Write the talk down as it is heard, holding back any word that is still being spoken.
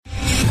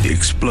The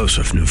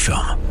explosive new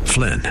film,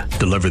 Flynn,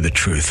 deliver the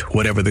truth,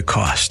 whatever the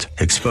cost,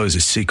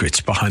 exposes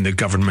secrets behind the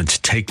government's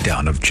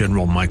takedown of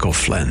General Michael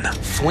Flynn.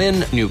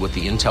 Flynn knew what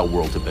the intel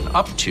world had been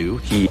up to.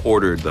 He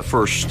ordered the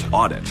first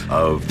audit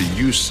of the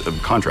use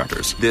of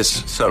contractors.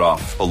 This set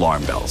off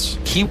alarm bells.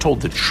 He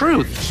told the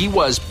truth. He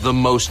was the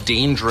most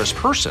dangerous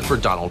person for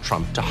Donald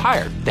Trump to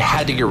hire. They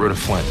had to get rid of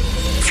Flynn.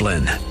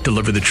 Flynn,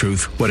 deliver the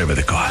truth, whatever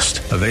the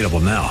cost. Available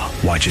now.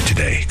 Watch it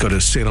today. Go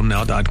to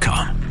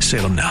salemnow.com.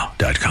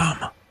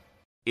 salemnow.com.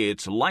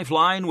 It's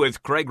Lifeline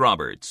with Craig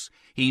Roberts.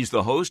 He's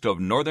the host of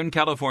Northern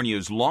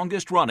California's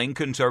longest-running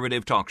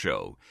conservative talk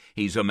show.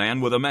 He's a man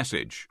with a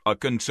message, a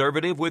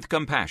conservative with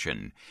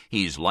compassion.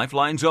 He's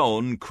Lifeline's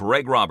own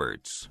Craig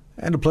Roberts.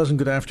 And a pleasant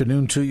good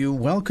afternoon to you.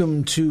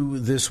 Welcome to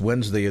this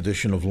Wednesday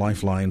edition of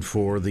Lifeline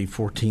for the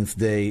 14th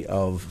day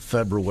of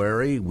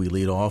February. We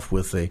lead off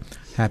with a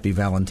happy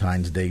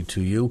Valentine's Day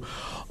to you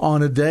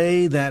on a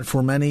day that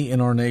for many in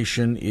our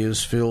nation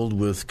is filled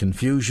with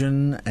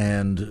confusion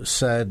and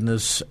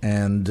sadness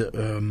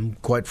and,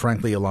 quite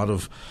frankly, a lot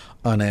of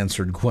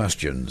unanswered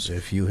questions.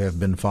 If you have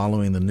been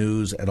following the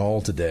news at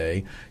all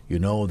today, you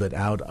know that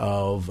out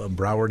of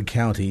Broward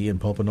County in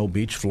Pompano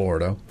Beach,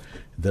 Florida,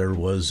 there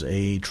was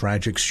a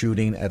tragic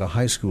shooting at a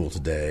high school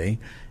today,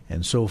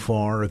 and so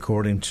far,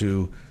 according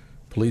to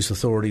police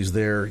authorities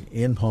there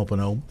in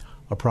Pompano,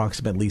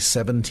 approximately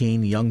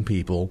 17 young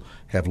people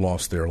have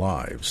lost their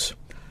lives.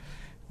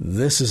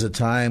 This is a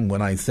time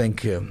when I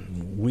think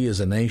we as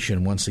a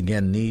nation once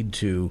again need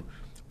to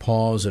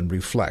pause and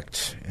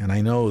reflect, and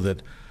I know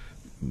that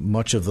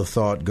much of the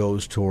thought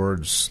goes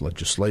towards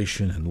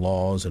legislation and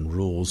laws and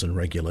rules and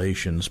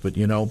regulations, but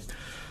you know,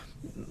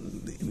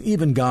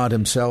 even God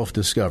himself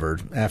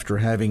discovered, after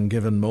having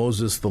given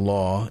Moses the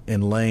law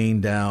and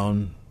laying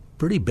down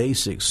pretty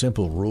basic,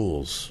 simple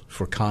rules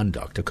for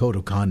conduct, a code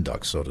of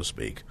conduct, so to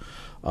speak,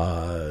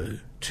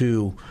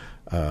 to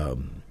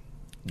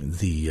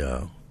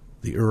the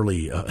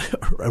early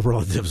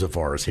relatives of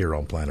ours here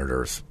on planet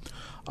Earth,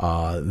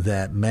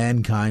 that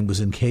mankind was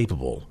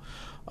incapable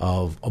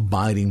of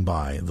abiding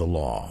by the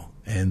law,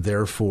 and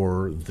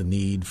therefore the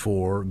need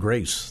for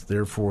grace,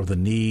 therefore the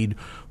need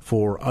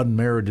for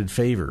unmerited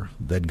favor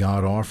that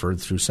God offered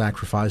through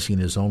sacrificing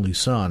his only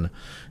Son,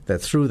 that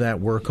through that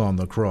work on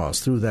the cross,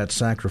 through that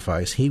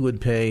sacrifice, he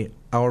would pay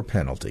our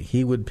penalty,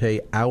 he would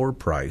pay our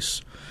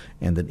price,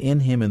 and that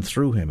in him and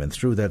through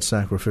that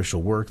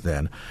sacrificial work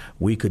then,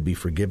 we could be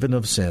forgiven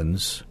of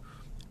sins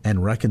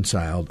and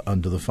reconciled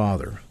unto the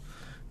Father.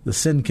 The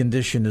sin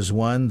condition is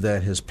one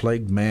that has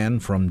plagued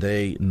man from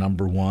day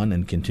number one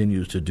and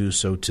continues to do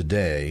so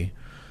today.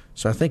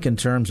 So I think in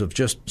terms of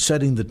just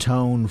setting the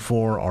tone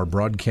for our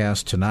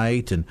broadcast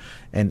tonight and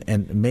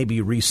maybe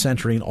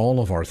recentering all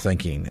of our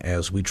thinking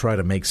as we try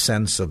to make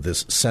sense of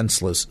this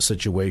senseless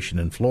situation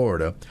in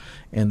Florida,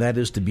 and that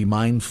is to be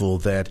mindful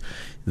that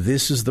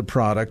this is the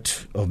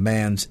product of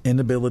man's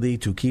inability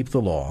to keep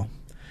the law.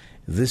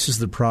 This is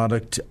the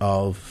product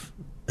of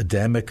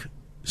Adamic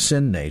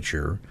sin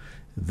nature.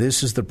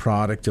 This is the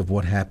product of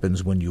what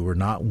happens when you are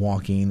not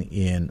walking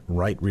in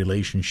right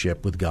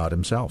relationship with God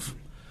himself.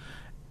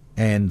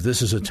 And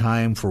this is a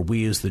time for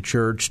we as the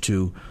church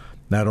to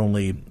not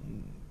only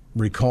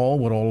recall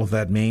what all of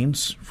that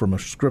means from a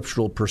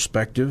scriptural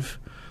perspective,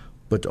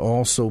 but to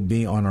also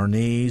be on our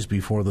knees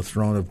before the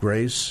throne of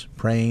grace,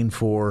 praying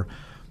for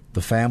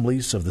the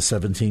families of the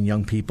 17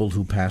 young people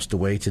who passed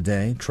away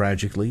today,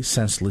 tragically,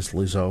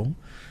 senselessly so.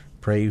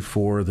 Pray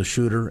for the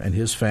shooter and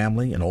his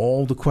family and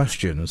all the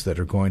questions that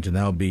are going to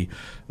now be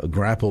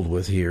grappled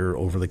with here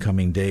over the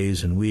coming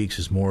days and weeks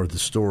as more of the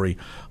story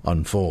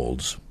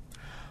unfolds.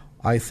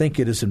 I think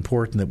it is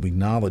important that we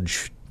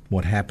acknowledge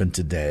what happened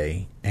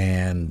today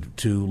and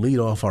to lead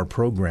off our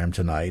program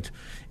tonight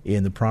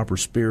in the proper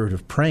spirit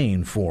of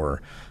praying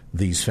for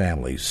these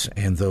families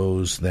and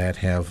those that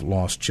have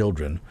lost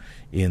children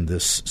in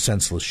this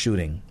senseless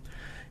shooting.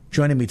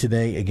 Joining me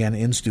today again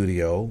in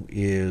studio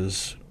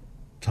is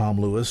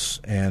Tom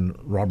Lewis and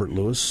Robert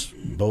Lewis,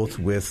 both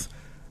with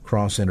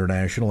Cross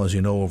International. As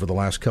you know, over the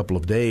last couple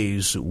of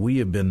days, we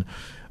have been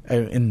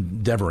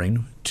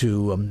endeavoring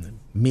to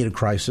meet a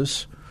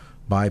crisis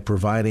by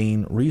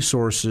providing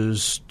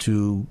resources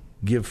to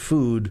give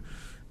food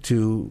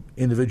to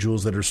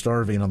individuals that are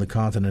starving on the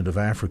continent of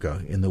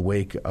Africa in the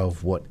wake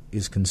of what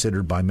is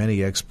considered by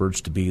many experts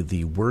to be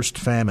the worst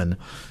famine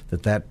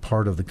that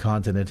part of the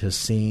continent has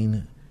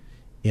seen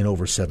in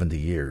over 70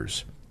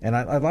 years. And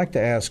I'd like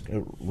to ask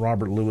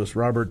Robert Lewis,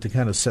 to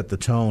kind of set the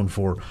tone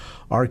for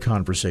our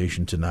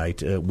conversation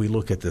tonight. We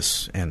look at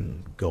this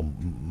and go,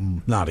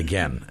 not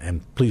again.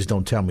 And please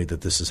don't tell me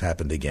that this has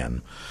happened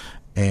again.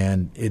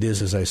 And it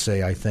is, as I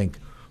say, I think,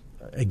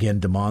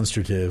 again,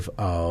 demonstrative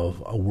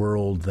of a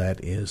world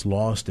that is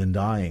lost and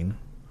dying,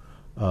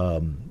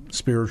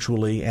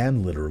 spiritually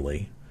and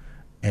literally.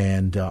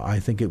 And I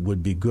think it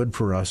would be good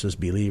for us as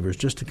believers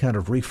just to kind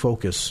of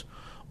refocus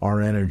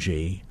our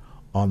energy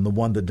on the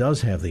one that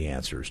does have the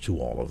answers to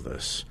all of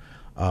this.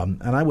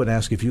 And I would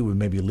ask if you would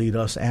maybe lead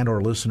us and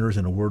our listeners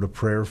in a word of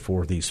prayer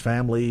for these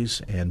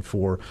families and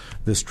for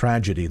this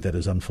tragedy that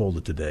has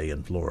unfolded today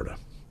in Florida.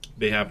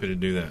 be happy to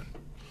do that.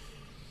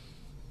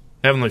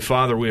 Heavenly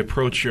Father, we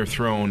approach your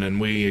throne and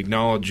we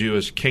acknowledge you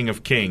as King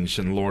of Kings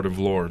and Lord of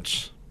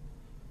Lords,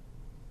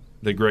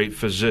 the great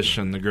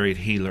physician, the great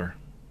healer.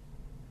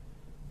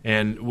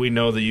 And we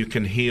know that you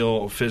can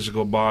heal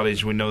physical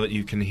bodies. We know that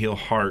you can heal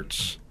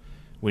hearts.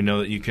 We know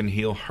that you can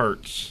heal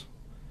hurts.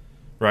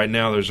 Right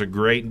now there's a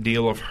great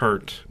deal of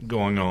hurt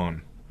going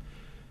on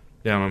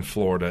down in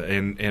Florida.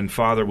 And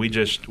Father, we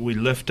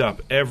lift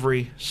up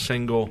every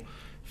single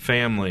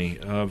family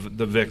of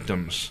the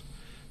victims,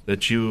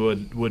 that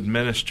you would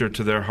minister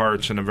to their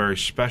hearts in a very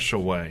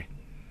special way.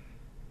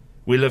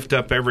 We lift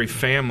up every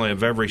family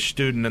of every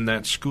student in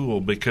that school,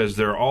 because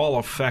they're all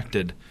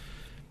affected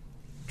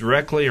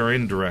directly or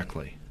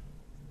indirectly.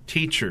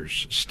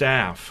 Teachers,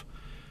 staff,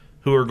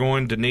 who are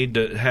going to need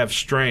to have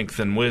strength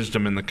and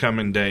wisdom in the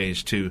coming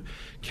days to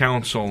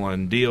counsel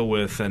and deal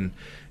with and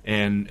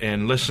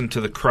listen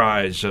to the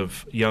cries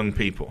of young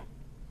people.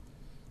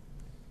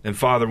 And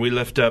Father, we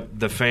lift up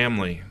the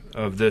family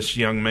of this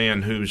young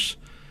man who's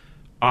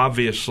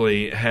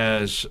obviously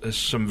has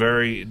some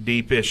very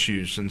deep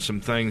issues and some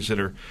things that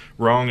are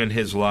wrong in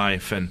his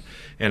life, and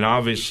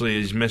obviously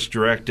he's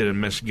misdirected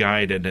and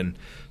misguided. And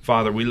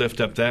Father, we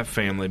lift up that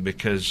family,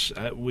 because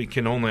we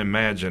can only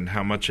imagine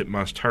how much it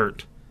must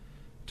hurt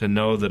to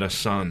know that a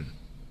son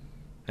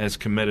has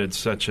committed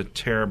such a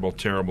terrible,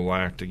 terrible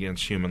act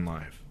against human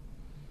life.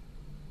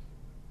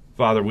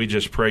 Father, we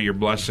just pray your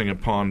blessing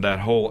upon that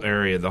whole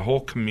area, the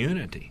whole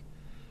community,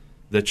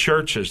 the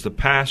churches, the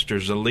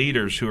pastors, the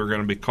leaders who are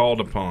going to be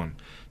called upon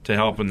to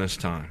help in this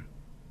time.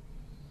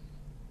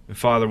 And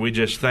Father, we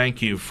just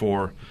thank you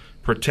for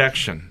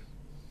protection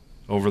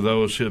over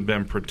those who have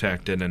been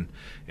protected,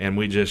 and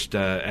we just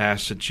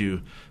ask that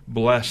you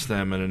bless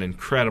them in an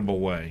incredible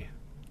way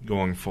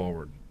going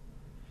forward.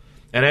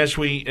 And as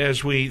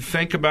we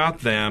think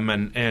about them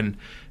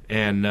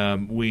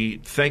and we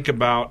think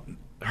about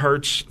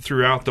hurts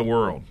throughout the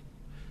world,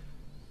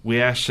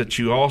 we ask that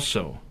you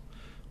also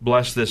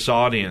bless this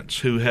audience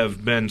who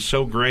have been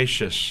so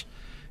gracious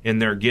in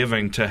their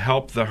giving to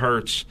help the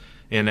hurts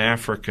in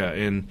Africa,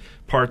 in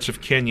parts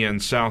of Kenya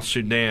and South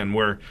Sudan,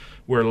 where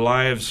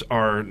lives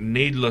are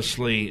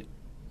needlessly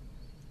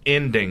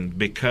ending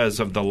because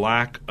of the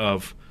lack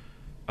of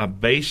a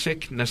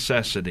basic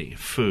necessity,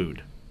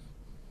 food.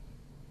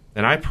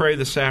 And I pray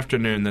this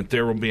afternoon that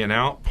there will be an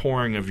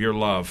outpouring of your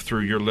love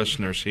through your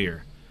listeners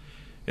here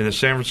in the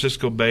San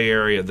Francisco Bay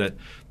Area,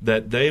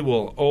 that they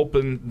will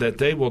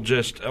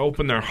just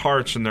open their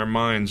hearts and their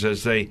minds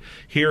as they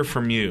hear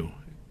from you,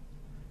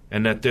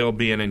 and that there'll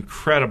be an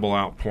incredible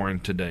outpouring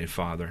today,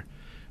 Father,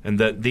 and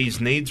that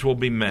these needs will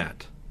be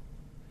met,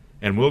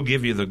 and we'll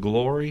give you the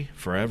glory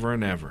forever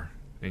and ever.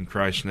 In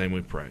Christ's name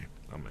we pray.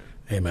 Amen.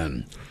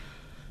 Amen.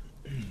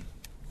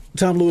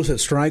 Tom Lewis, it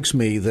strikes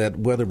me that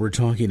whether we're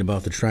talking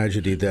about the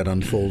tragedy that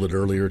unfolded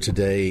earlier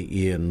today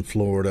in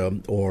Florida,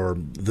 or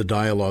the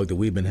dialogue that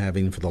we've been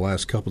having for the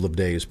last couple of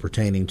days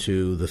pertaining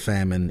to the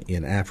famine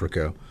in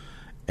Africa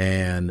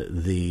and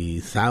the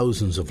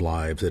thousands of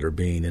lives that are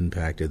being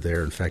impacted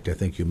there. In fact, I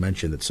think you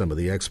mentioned that some of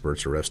the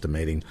experts are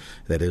estimating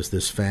that as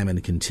this famine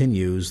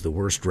continues, the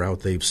worst drought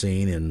they've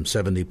seen in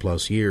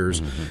 70-plus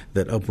years,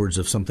 that upwards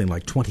of something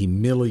like 20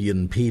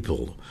 million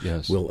people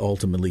will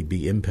ultimately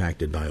be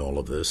impacted by all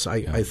of this.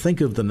 I think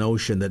of the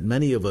notion that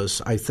many of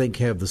us, I think,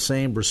 have the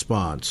same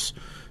response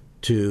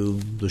to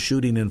the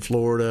shooting in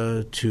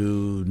Florida,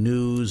 to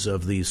news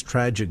of these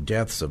tragic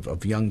deaths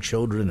of young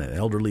children and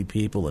elderly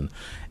people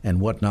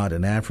and whatnot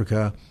in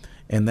Africa,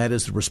 and that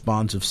is the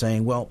response of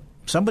saying, well,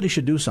 somebody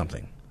should do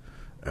something.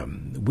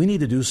 We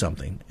need to do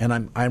something.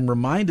 And I'm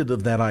reminded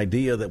of that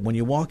idea that when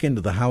you walk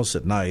into the house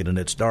at night and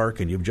it's dark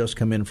and you've just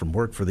come in from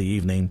work for the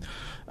evening,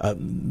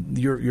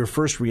 your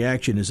first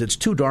reaction is, it's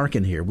too dark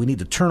in here. We need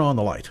to turn on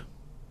the light.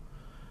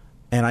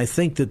 And I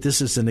think that this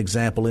is an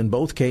example in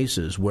both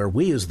cases where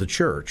we as the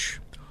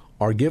church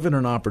are given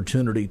an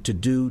opportunity to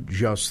do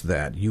just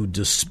that. You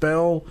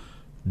dispel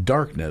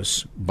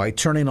darkness by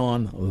turning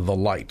on the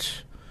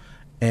light.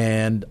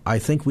 And I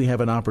think we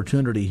have an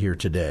opportunity here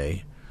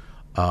today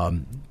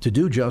to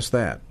do just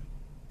that,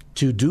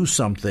 to do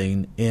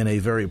something in a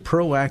very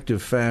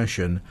proactive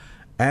fashion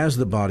as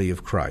the body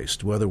of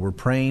Christ, whether we're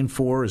praying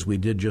for, as we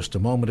did just a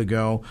moment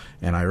ago,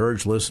 and I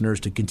urge listeners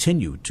to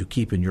continue to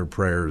keep in your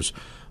prayers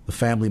the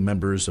family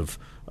members of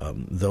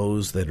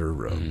those that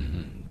are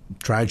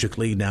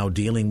tragically now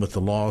dealing with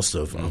the loss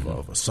of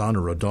a son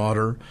or a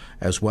daughter,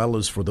 as well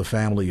as for the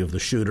family of the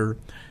shooter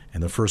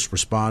and the first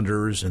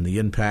responders and the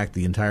impact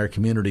the entire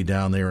community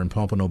down there in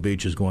Pompano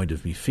Beach is going to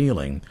be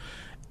feeling.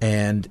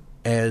 And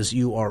as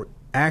you are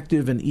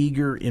active and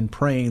eager in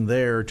praying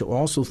there, to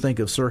also think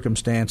of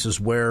circumstances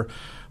where,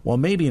 well,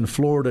 maybe in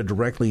Florida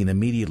directly and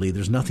immediately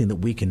there's nothing that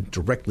we can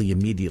directly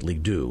immediately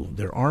do.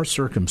 There are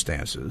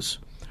circumstances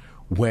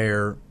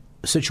where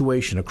a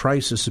situation, a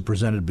crisis is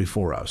presented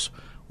before us,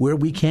 where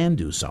we can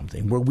do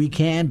something, where we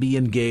can be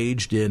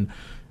engaged in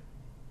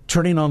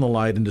turning on the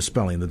light and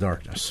dispelling the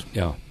darkness.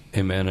 Yeah,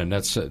 amen. And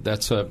that's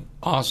a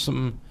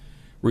awesome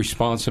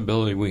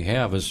responsibility we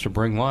have, is to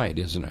bring light,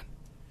 isn't it?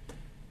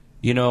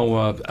 You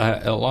know,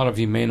 a lot of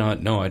you may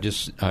not know.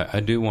 I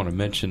do want to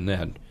mention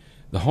that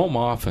the home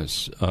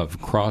office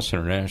of Cross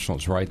International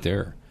is right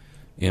there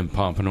in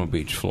Pompano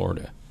Beach,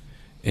 Florida,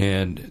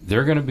 and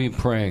they're going to be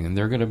praying, and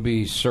they're going to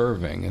be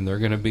serving, and they're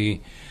going to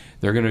be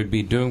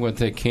doing what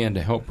they can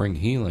to help bring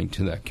healing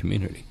to that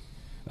community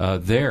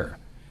there,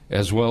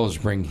 as well as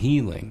bring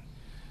healing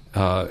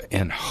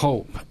and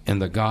hope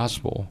and the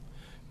gospel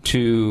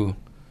to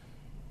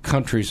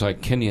countries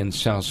like Kenya and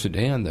South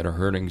Sudan that are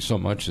hurting so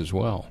much as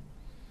well.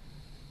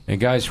 And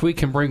guys, we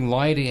can bring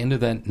light into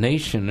that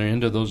nation or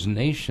into those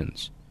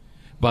nations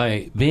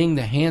by being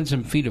the hands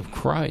and feet of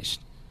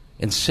Christ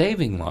and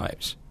saving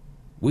lives.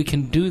 We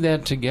can do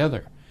that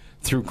together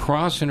through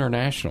Cross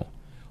International.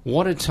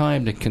 What a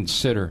time to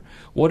consider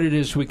what it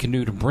is we can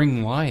do to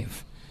bring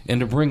life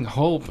and to bring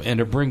hope and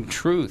to bring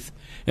truth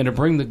and to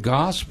bring the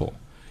gospel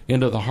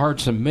into the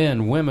hearts of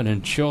men, women,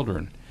 and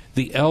children,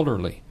 the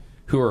elderly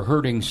who are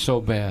hurting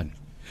so bad,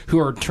 who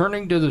are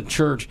turning to the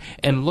church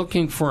and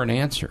looking for an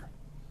answer.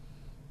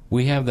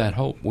 We have that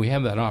hope. We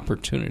have that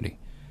opportunity.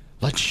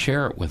 Let's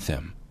share it with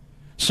them.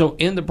 So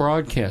in the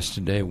broadcast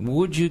today,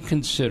 would you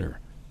consider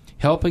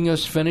helping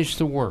us finish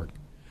the work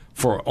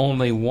for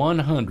only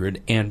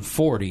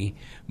 140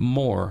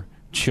 more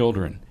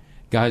children?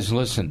 Guys,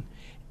 listen,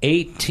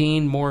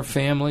 18 more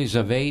families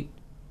of 8,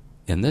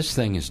 and this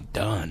thing is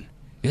done.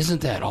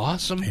 Isn't that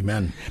awesome?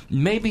 Amen.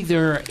 Maybe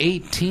there are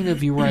 18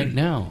 of you right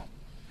now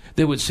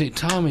that would say,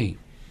 Tommy,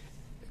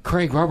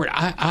 Craig, Robert,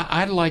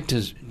 I'd like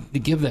to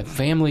give that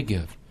family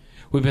gift.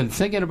 We've been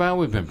thinking about it.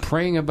 We've been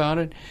praying about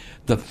it.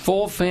 The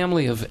full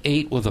family of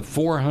 8 with a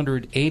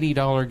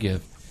 $480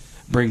 gift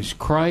brings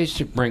Christ.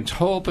 It brings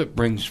hope. It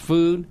brings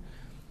food.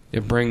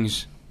 It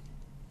brings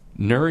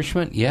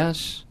nourishment,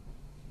 yes.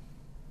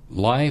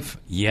 Life,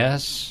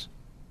 yes.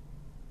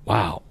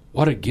 Wow,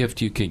 what a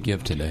gift you could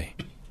give today.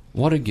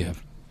 What a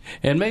gift.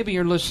 And maybe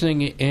you're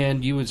listening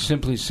and you would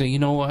simply say, you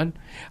know what?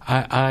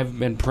 I've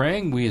been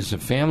praying. We as a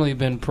family have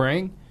been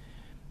praying.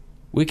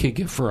 We could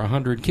give for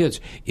 100 kids.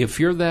 If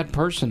you're that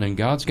person and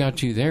God's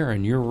got you there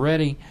and you're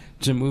ready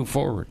to move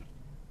forward,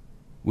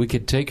 we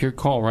could take your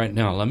call right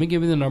now. Let me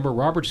give you the number.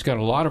 Robert's got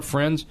a lot of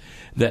friends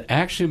that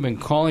actually have been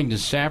calling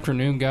this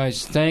afternoon,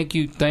 guys. Thank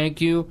you,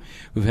 thank you.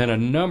 We've had a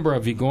number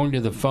of you going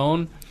to the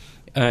phone,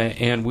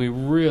 and we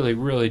really,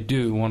 really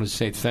do want to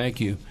say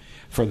thank you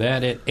for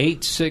that at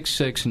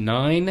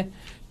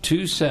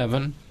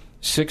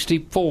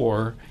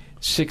 866-927-6464.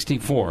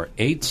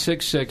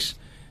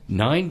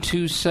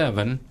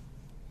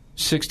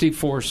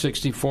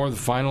 866-927-6464. The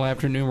final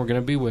afternoon we're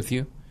going to be with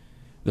you.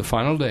 The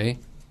final day.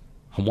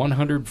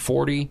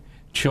 140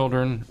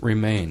 children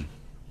remain.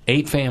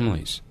 8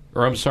 families.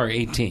 Or I'm sorry,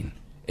 18.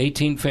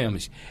 18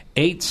 families.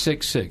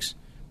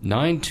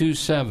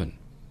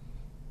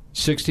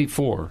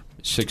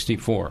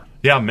 866-927-6464.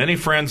 Yeah, many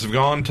friends have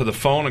gone to the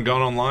phone and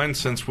gone online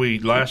since we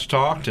last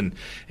talked, and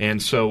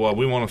so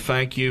we want to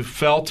thank you.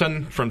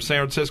 Felton from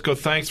San Francisco,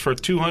 thanks for a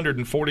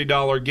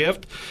 $240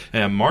 gift.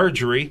 And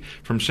Marjorie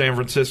from San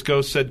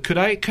Francisco said, Could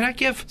I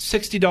give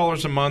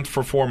 $60 a month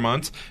for 4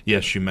 months?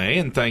 Yes, you may,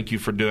 and thank you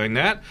for doing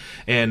that.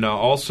 And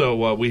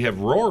also we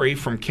have Rory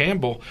from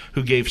Campbell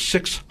who gave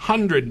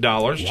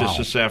 $600 just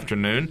this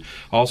afternoon.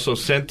 Also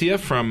Cynthia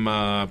from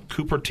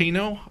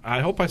Cupertino, I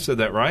hope I said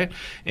that right,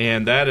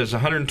 and that is a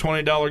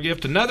 $120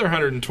 gift. Another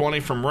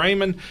 $120 from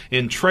Raymond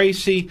in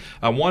Tracy,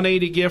 a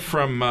 $180 gift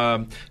from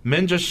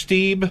Minja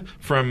Steeb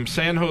from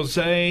San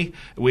Jose.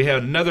 We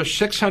had another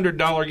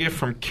 $600 gift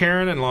from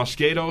Karen in Los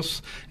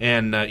Gatos,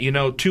 and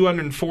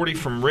 $240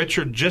 from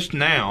Richard just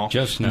now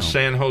in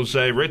San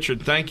Jose.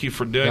 Richard, thank you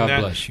for doing God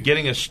that. Bless you.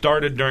 Getting us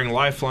started during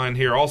Lifeline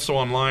here. Also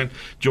online,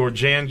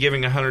 Georgianne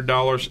giving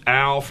 $100,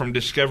 Al from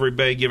Discovery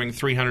Bay giving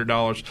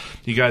 $300.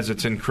 You guys,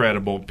 it's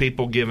incredible.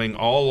 People giving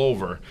all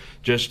over.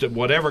 Just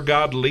whatever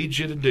God leads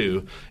you to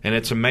do. And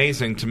it's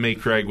amazing to me,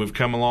 Craig, we've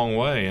come a long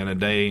way in a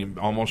day,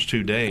 almost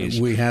 2 days.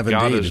 We have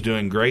God indeed. is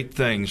doing great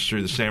things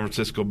through the San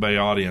Francisco Bay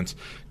audience.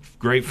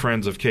 Great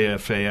friends of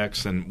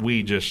KFAX, and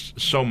we just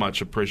so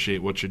much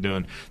appreciate what you're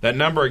doing. That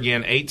number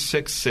again,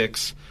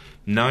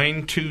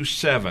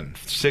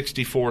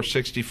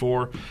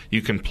 866-927-6464.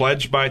 You can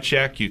pledge by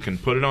check. You can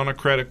put it on a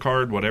credit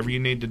card, whatever you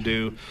need to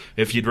do.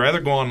 If you'd rather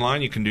go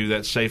online, you can do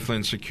that safely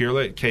and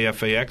securely at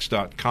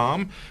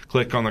KFAX.com.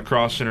 Click on the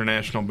Cross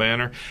International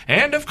banner.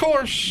 And, of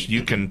course,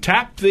 you can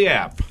tap the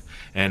app.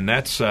 And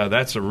that's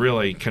a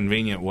really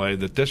convenient way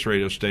that this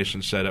radio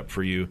station set up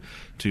for you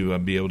to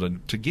be able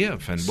to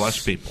give and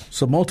bless people.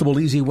 So multiple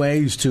easy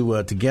ways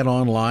to get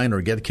online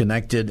or get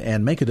connected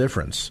and make a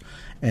difference.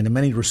 And in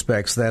many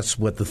respects, that's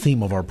what the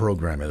theme of our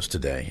program is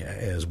today,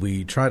 as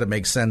we try to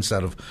make sense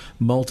out of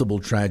multiple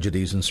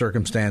tragedies and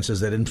circumstances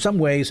that in some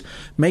ways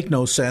make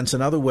no sense,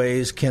 in other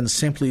ways can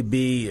simply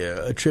be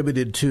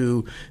attributed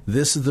to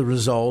this is the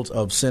result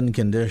of sin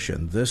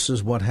condition. This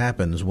is what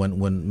happens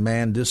when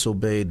man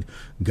disobeyed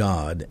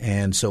God.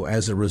 And so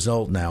as a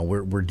result now,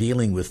 we're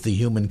dealing with the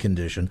human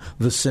condition,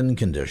 the sin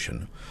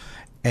condition.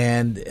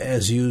 And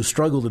as you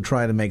struggle to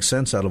try to make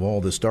sense out of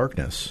all this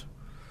darkness,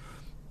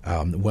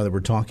 Whether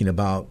we're talking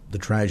about the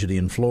tragedy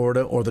in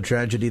Florida or the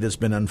tragedy that's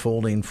been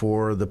unfolding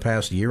for the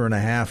past year and a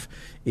half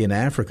in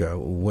Africa,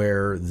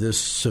 where this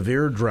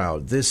severe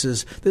drought, this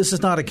is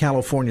not a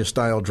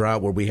California-style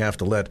drought where we have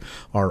to let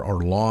our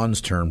lawns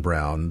turn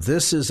brown.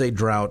 This is a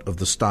drought of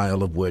the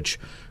style of which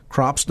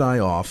crops die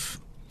off.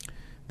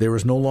 There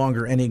is no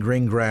longer any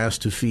green grass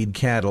to feed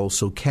cattle,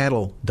 so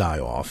cattle die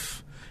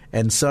off.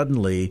 And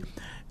suddenly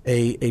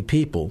a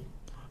people,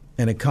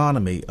 an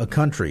economy, a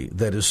country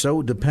that is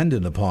so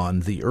dependent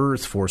upon the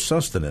earth for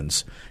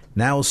sustenance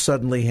now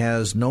suddenly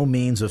has no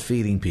means of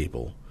feeding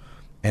people.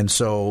 And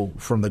so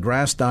from the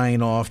grass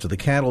dying off to the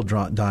cattle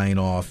dying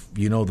off,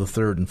 you know the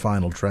third and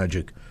final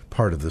tragic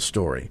part of the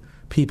story.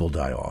 People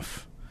die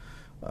off.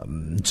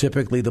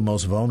 Typically the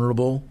most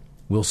vulnerable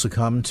will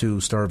succumb to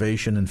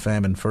starvation and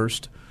famine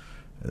first,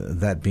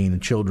 that being the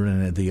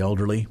children and the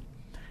elderly.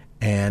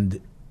 And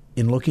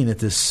in looking at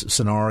this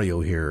scenario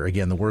here,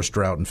 again, the worst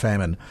drought and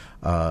famine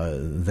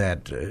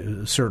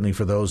that certainly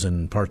for those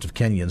in parts of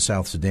Kenya and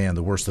South Sudan,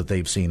 the worst that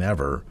they've seen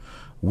ever,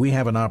 we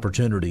have an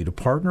opportunity to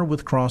partner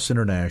with Cross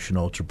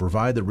International to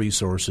provide the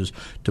resources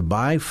to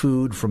buy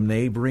food from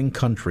neighboring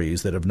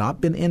countries that have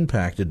not been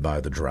impacted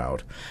by the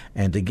drought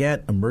and to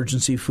get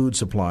emergency food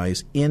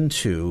supplies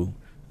into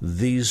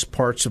these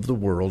parts of the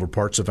world or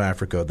parts of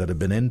Africa that have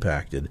been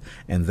impacted.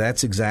 And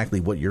that's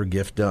exactly what your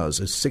gift does.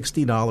 A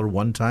 $60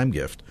 one-time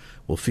gift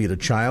will feed a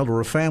child or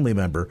a family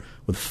member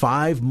with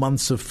 5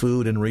 months of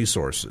food and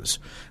resources.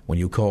 When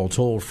you call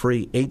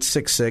toll-free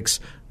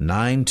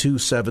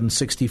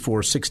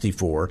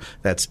 866-927-6464,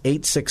 that's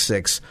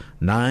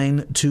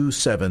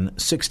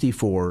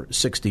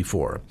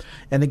 866-927-6464.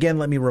 And again,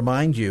 let me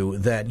remind you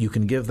that you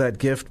can give that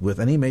gift with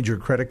any major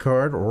credit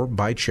card or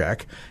by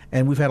check.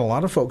 And we've had a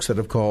lot of folks that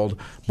have called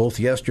both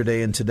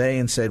yesterday and today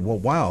and said, well,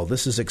 wow,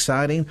 this is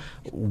exciting.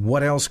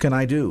 What else can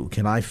I do?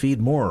 Can I feed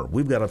more?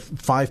 We've got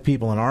 5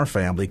 people in our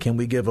family. Can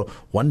we give a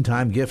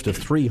one-time gift of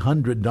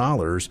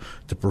 $300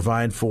 to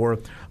provide for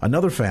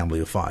another family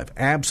of 5?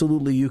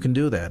 Absolutely, you can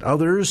do that.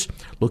 Others,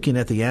 looking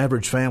at the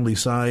average family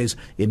size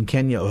in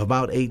Kenya of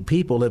about 8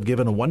 people, have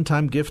given a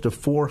one-time gift of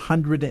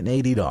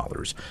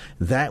 $480.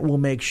 That will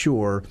make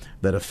sure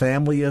that a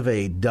family of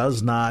 8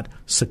 does not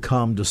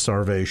succumb to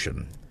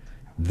starvation.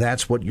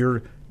 That's what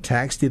your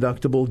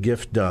tax-deductible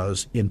gift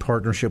does in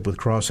partnership with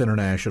Cross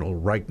International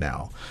right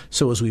now.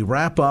 So as we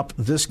wrap up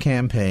this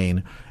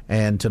campaign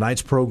and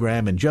tonight's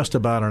program in just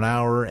about an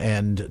hour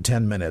and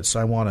 10 minutes,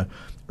 I want to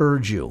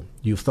urge you.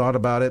 You've thought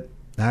about it.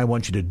 Now I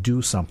want you to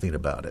do something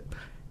about it.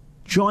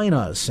 Join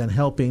us in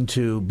helping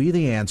to be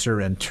the answer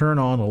and turn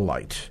on a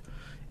light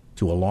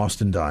to a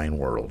lost and dying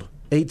world.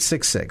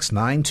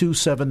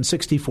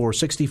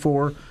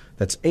 866-927-6464.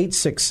 That's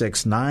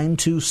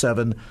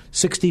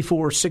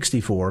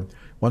 866-927-6464.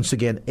 Once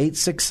again,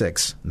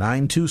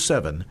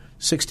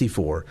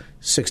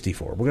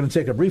 866-927-6464. We're going to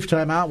take a brief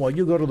time out while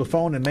you go to the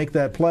phone and make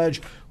that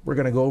pledge. We're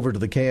going to go over to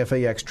the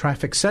KFAX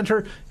Traffic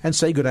Center and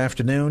say good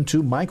afternoon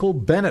to Michael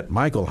Bennett.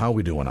 Michael, how are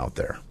we doing out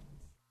there?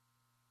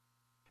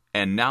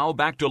 And now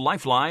back to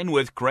Lifeline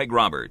with Craig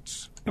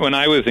Roberts. When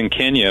I was in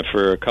Kenya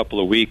for a couple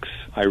of weeks,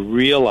 I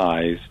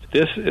realized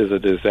this is a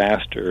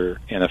disaster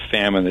and a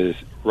famine that is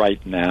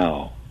right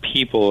now.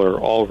 People are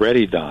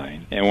already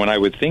dying. And when I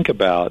would think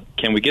about,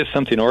 can we get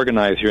something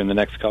organized here in the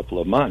next couple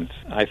of months,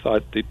 I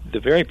thought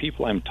the very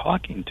people I'm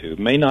talking to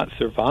may not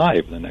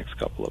survive the next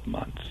couple of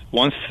months.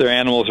 Once their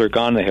animals are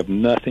gone, they have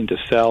nothing to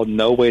sell,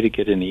 no way to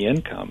get any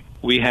income.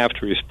 We have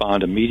to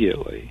respond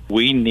immediately.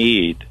 We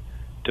need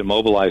to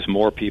mobilize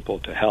more people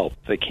to help.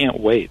 They can't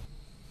wait.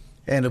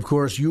 And, of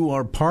course, you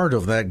are part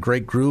of that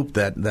great group,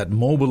 that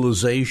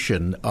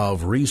mobilization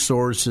of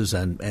resources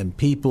and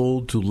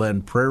people to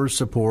lend prayer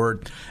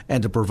support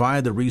and to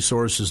provide the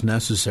resources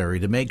necessary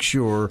to make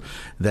sure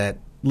that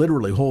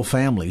literally whole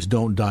families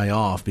don't die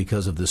off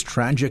because of this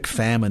tragic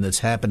famine that's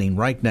happening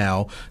right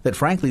now that,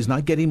 frankly, is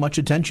not getting much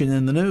attention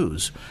in the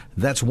news.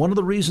 That's one of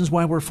the reasons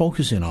why we're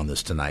focusing on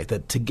this tonight,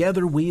 that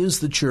together we as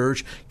the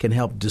church can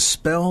help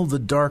dispel the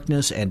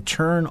darkness and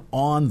turn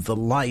on the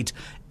light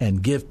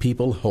and give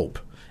people hope.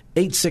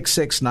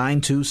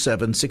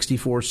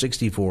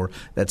 866-927-6464.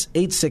 That's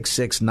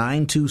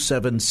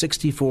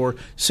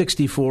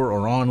 866-927-6464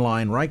 or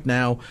online right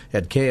now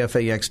at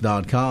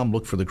KFAX.com.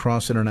 Look for the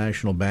Cross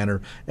International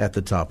banner at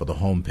the top of the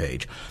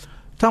homepage.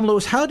 Tom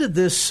Lewis, how did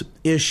this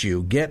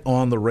issue get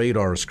on the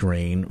radar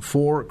screen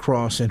for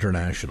Cross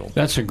International?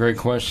 That's a great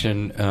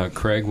question,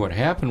 Craig. What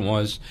happened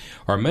was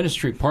our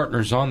ministry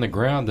partners on the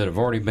ground that have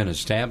already been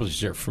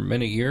established there for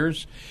many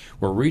years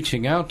were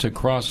reaching out to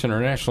Cross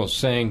International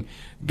saying,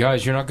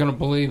 guys, you're not going to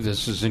believe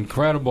this is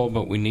incredible,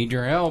 but we need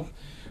your help.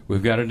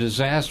 We've got a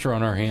disaster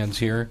on our hands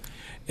here.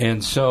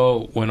 And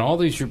so when all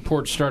these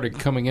reports started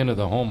coming into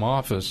the home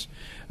office,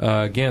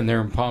 again,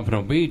 there in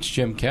Pompano Beach,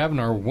 Jim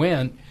Kavanaugh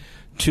went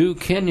to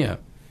Kenya.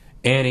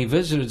 And he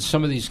visited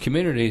some of these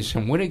communities,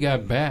 and when he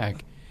got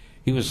back,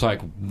 he was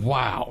like,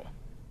 wow,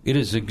 it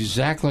is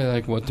exactly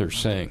like what they're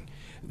saying.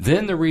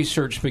 Then the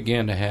research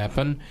began to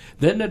happen.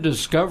 Then the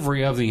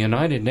discovery of the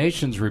United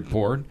Nations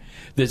report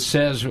that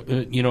says,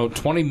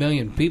 20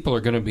 million people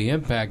are going to be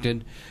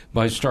impacted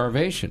by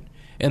starvation.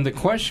 And the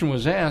question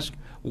was asked,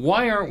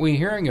 why aren't we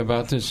hearing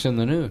about this in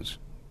the news?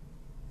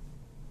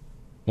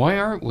 Why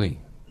aren't we?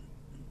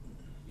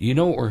 You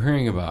know what we're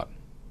hearing about.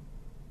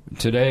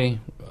 Today,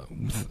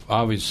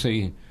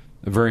 obviously,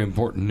 a very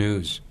important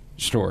news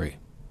story.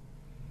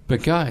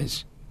 But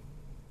guys,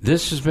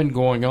 this has been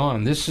going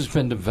on. This has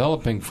been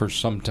developing for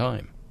some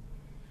time.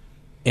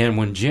 And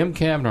when Jim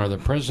Kavanaugh, the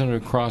president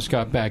of Cross,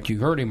 got back, you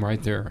heard him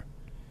right there.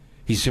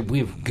 He said,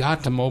 we've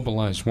got to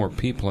mobilize more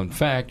people. In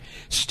fact,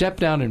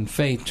 stepped out in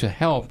faith to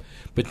help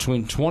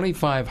between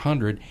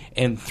 2,500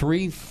 and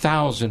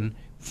 3,000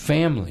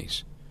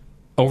 families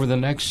over the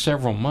next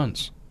several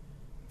months.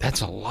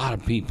 That's a lot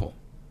of people.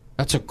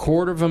 That's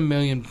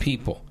 250,000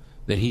 people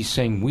that he's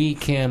saying we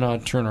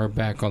cannot turn our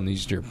back on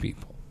these dear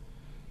people.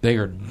 They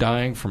are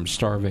dying from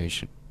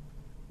starvation.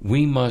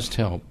 We must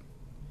help.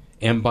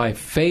 And by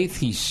faith,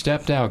 he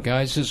stepped out.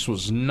 Guys, this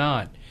was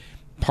not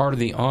part of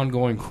the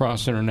ongoing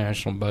Cross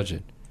International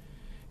budget.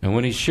 And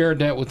when he shared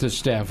that with his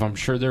staff, I'm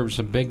sure there was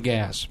a big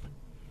gasp.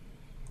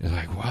 They're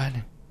like, what?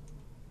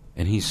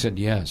 And he said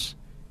yes.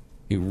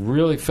 He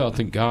really felt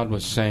that God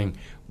was saying,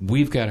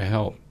 we've got to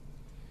help.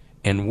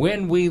 And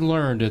when we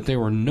learned that there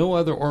were no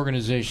other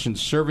organizations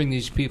serving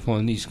these people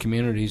in these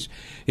communities,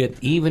 it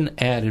even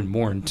added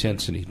more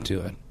intensity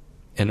to it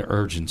and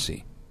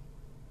urgency.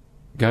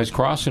 Guys,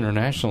 Cross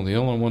International, the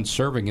only one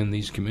serving in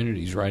these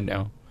communities right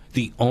now,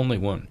 the only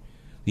one.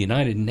 The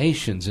United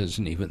Nations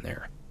isn't even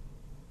there.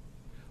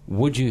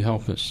 Would you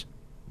help us?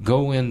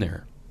 Go in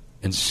there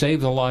and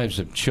save the lives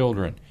of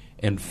children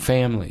and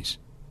families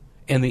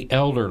and the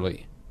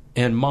elderly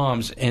and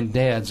moms and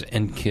dads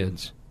and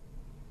kids.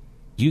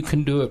 You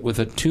can do it with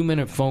a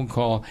 2-minute phone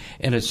call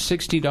and a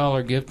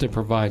 $60 gift that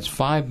provides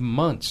 5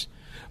 months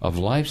of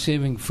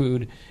life-saving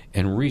food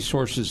and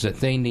resources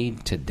that they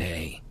need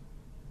today.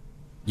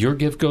 Your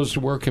gift goes to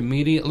work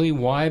immediately.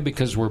 Why?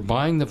 Because we're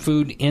buying the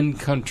food in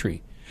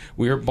country.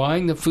 We are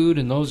buying the food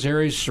in those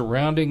areas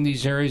surrounding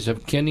these areas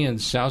of Kenya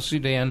and South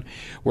Sudan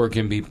where it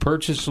can be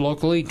purchased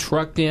locally,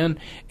 trucked in,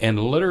 and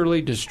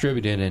literally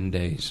distributed in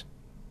days.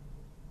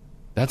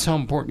 That's how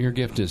important your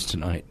gift is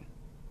tonight.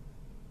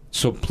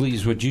 So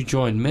please, would you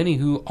join many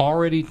who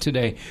already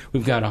today,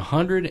 we've got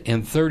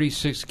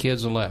 136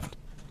 kids left.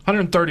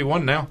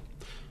 131 now.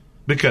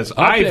 Because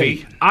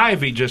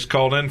Ivy just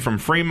called in from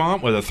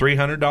Fremont with a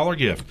 $300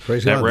 gift.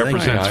 Praise that God.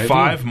 represents Thank you,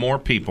 5 more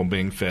people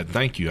being fed.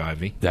 Thank you,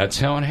 Ivy. That's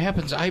how it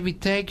happens. Ivy,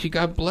 thank you.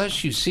 God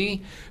bless you.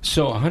 See?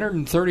 So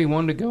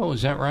 131 to go.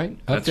 Is that right?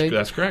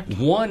 That's correct.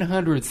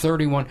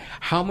 131.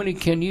 How many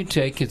can you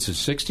take? It's a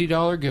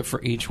 $60 gift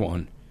for each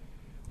one.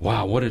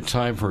 Wow, what a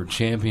time for a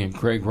champion,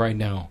 Craig, right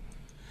now.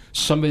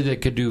 Somebody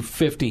that could do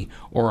 50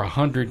 or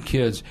 100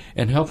 kids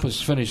and help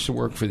us finish the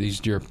work for these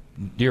dear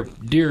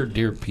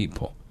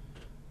people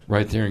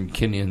right there in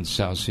Kenya and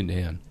South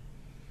Sudan.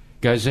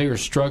 Guys, they are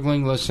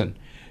struggling. Listen,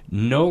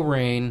 no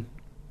rain,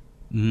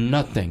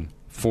 nothing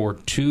for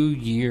 2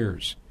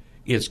 years.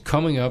 It's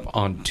coming up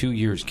on 2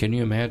 years. Can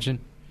you imagine?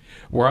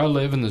 Where I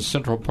live in the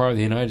central part of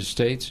the United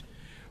States,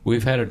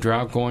 we've had a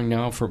drought going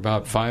now for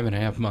about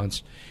 5.5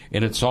 months,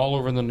 and it's all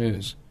over the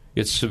news.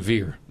 It's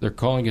severe. They're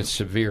calling it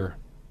severe.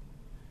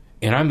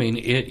 And I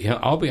mean,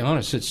 I'll be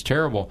honest, it's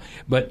terrible.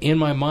 But in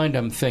my mind,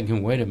 I'm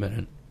thinking, wait a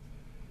minute.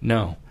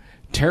 No.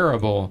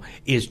 Terrible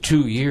is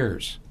 2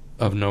 years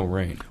of no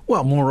rain.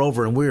 Well,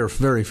 moreover, and we are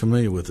very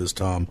familiar with this,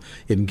 Tom,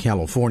 in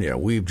California.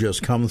 We've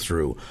just come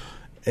through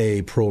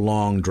a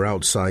prolonged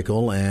drought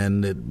cycle,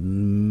 and it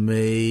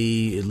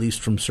may, at least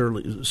from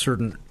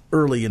certain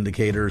early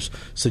indicators,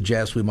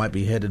 suggest we might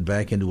be headed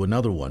back into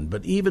another one.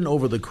 But even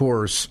over the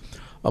course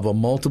of a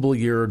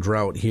multiple-year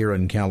drought here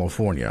in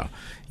California.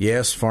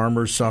 Yes,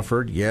 farmers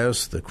suffered.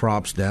 Yes, the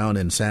crops down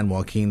in San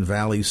Joaquin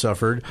Valley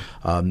suffered.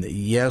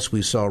 Yes,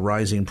 we saw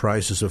rising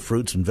prices of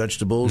fruits and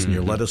vegetables, and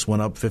your lettuce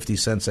went up 50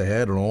 cents a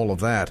head and all of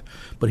that.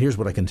 But here's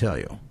what I can tell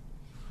you.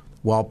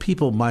 While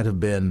people might have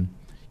been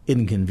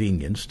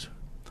inconvenienced,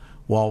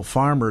 while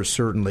farmers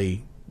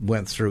certainly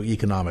went through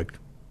economic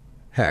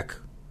heck,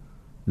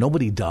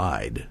 nobody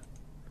died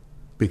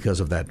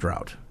because of that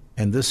drought.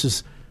 And this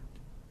is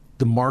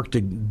the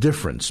marked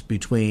difference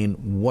between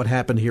what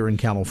happened here in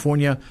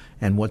California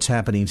and what's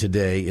happening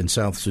today in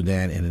South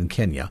Sudan and in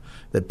Kenya,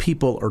 that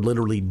people are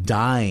literally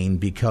dying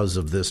because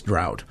of this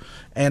drought.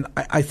 And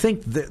I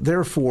think,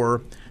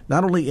 therefore,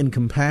 not only in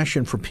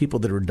compassion for people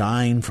that are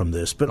dying from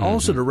this, but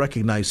also to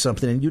recognize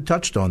something, and you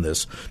touched on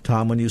this,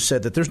 Tom, when you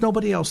said that there's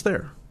nobody else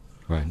there.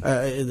 Right.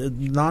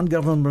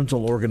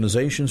 Non-governmental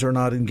organizations are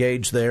not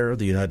engaged there.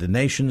 The United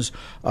Nations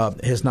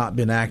has not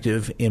been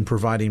active in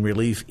providing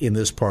relief in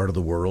this part of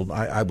the world,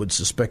 I would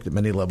suspect at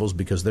many levels,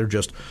 because they're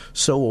just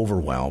so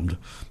overwhelmed.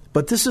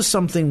 But this is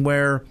something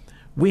where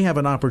we have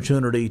an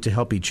opportunity to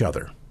help each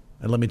other.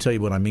 And let me tell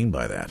you what I mean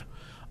by that.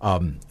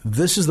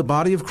 This is the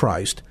body of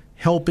Christ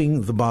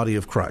helping the body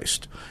of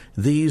Christ.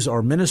 These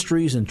are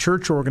ministries and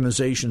church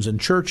organizations and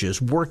churches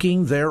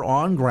working there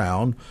on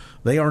ground.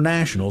 They are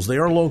nationals, they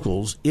are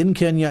locals in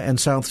Kenya and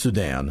South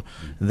Sudan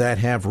that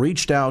have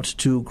reached out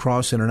to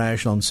Cross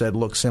International and said,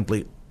 look,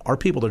 simply, our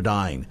people are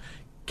dying.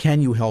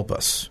 Can you help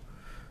us?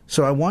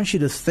 So I want you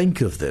to think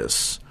of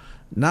this,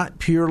 not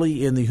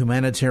purely in the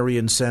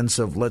humanitarian sense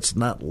of let's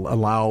not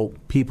allow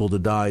people to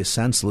die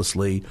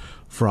senselessly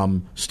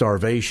from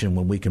starvation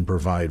when we can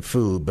provide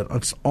food, but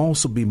let's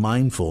also be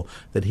mindful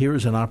that here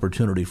is an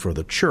opportunity for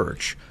the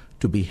church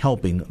to be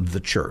helping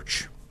the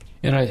church.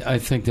 And I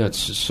think that's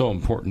so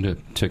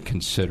important to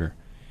consider.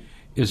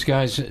 Is,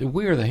 guys,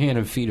 we are the hand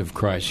and feet of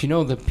Christ. You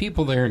know, the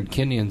people there in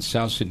Kenya and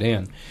South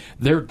Sudan,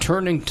 they're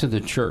turning to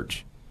the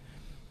church.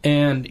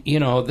 And, you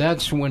know,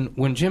 that's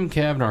when Jim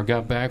Kavanaugh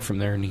got back from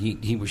there and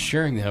he was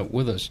sharing that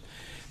with us.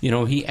 You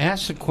know, he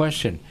asked the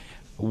question,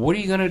 what are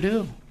you going to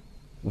do?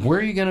 Where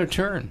are you going to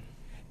turn?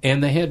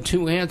 And they had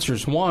two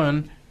answers.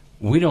 One,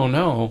 we don't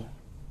know,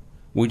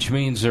 which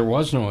means there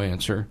was no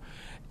answer.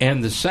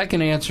 And the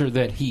second answer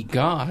that he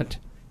got,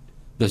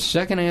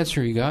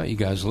 you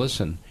guys,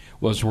 listen,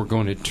 was we're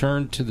going to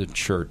turn to the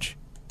church.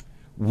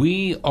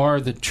 We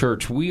are the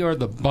church. We are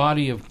the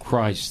body of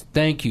Christ.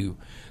 Thank you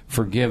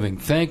for giving.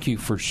 Thank you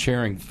for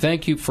sharing.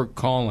 Thank you for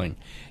calling.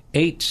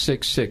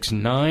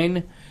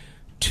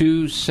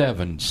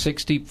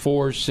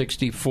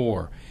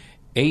 866-927-6464.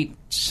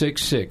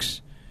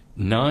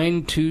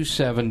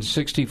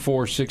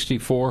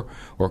 866-927-6464,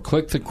 or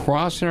click the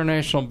Cross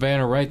International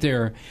banner right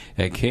there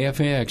at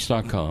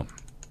KFAX.com.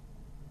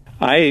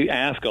 I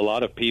ask a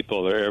lot of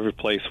people there every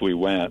place we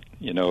went,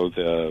 you know,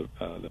 the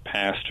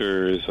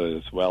pastors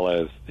as well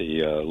as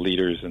the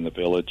leaders in the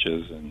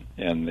villages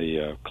and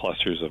the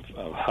clusters of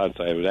huts.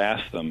 I would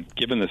ask them,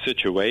 given the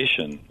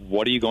situation,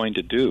 what are you going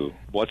to do?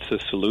 What's the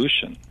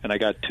solution? And I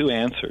got two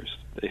answers.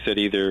 They said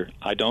either,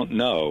 I don't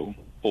know,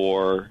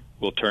 or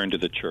we'll turn to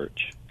the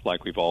church,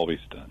 like we've always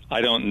done.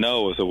 I don't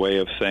know is a way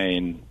of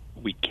saying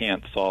we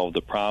can't solve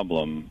the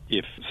problem.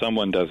 If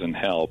someone doesn't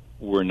help,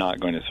 we're not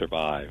going to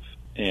survive.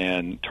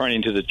 And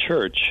turning to the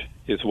church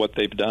is what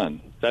they've done.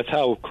 That's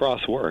how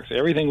Cross works.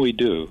 Everything we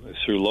do is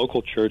through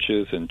local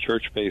churches and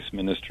church-based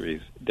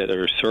ministries that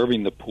are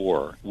serving the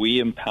poor. We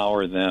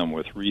empower them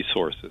with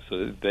resources so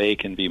that they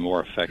can be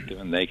more effective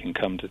and they can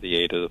come to the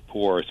aid of the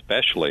poor,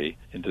 especially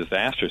in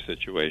disaster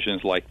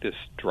situations like this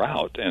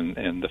drought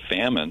and the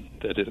famine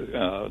that is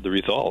the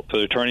result. So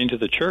they're turning to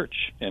the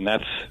church, and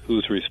that's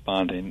who's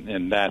responding,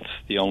 and that's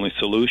the only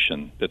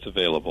solution that's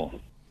available.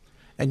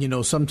 And, you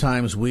know,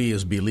 sometimes we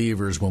as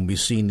believers, when we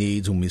see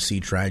needs, when we see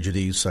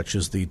tragedies, such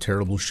as the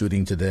terrible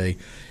shooting today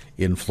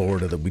in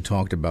Florida that we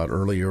talked about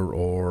earlier,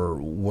 or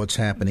what's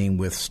happening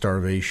with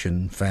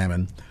starvation,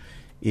 famine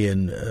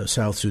in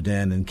South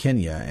Sudan and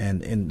Kenya,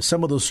 and in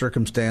some of those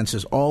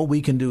circumstances, all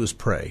we can do is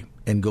pray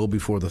and go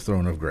before the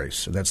throne of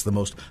grace. That's the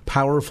most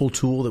powerful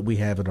tool that we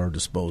have at our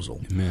disposal.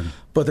 Amen.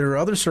 But there are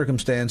other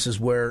circumstances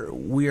where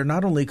we are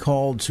not only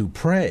called to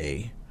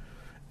pray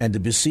and to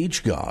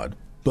beseech God,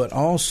 but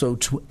also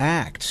to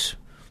act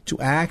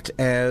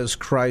as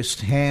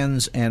Christ's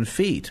hands and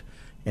feet.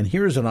 And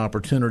here's an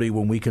opportunity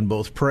when we can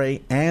both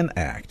pray and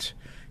act.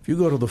 If you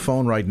go to the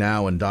phone right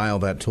now and dial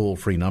that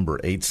toll-free number,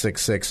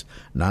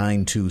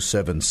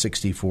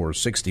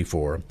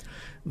 866-927-6464,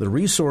 the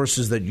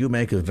resources that you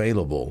make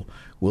available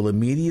will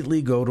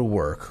immediately go to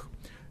work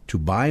to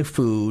buy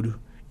food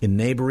in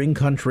neighboring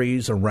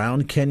countries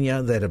around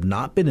Kenya that have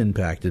not been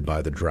impacted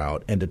by the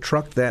drought, and to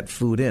truck that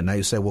food in. Now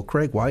you say, well,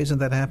 Craig, why isn't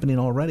that happening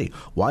already?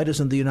 Why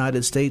doesn't the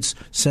United States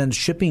send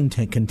shipping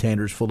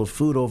containers full of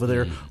food over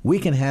there? We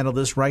can handle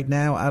this right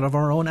now out of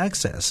our own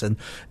excess. And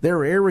there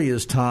are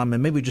areas, Tom,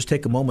 and maybe just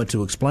take a moment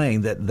to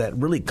explain, that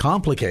really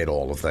complicate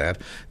all of that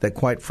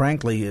quite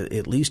frankly,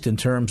 at least in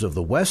terms of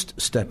the West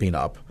stepping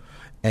up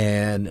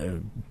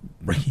and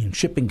bringing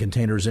shipping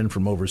containers in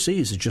from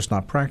overseas is just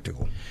not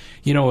practical.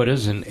 You know, it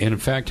isn't. In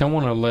fact, I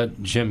want to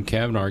let Jim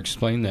Kavanaugh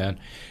explain that.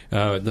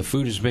 The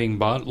food is being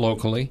bought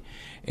locally,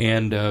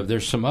 and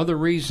there's some other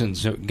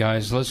reasons.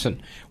 Guys,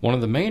 listen, one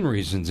of the main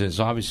reasons is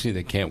obviously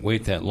they can't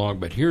wait that long,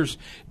 but here's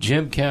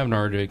Jim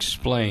Kavanaugh to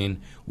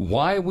explain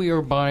why we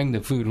are buying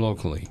the food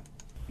locally.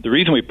 The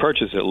reason we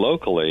purchase it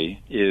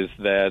locally is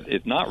that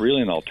it's not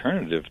really an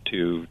alternative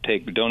to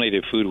take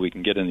donated food we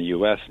can get in the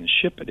U.S. and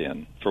ship it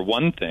in. For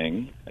one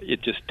thing,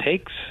 it just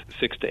takes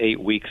 6 to 8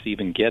 weeks to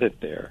even get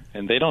it there,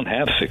 and they don't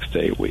have 6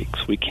 to 8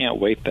 weeks. We can't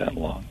wait that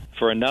long.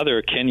 For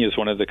another, Kenya is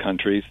one of the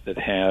countries that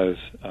has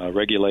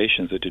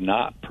regulations that do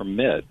not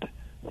permit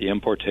the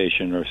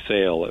importation or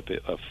sale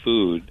of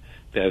food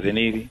that has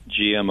any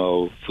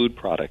GMO food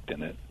product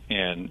in it.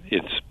 And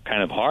it's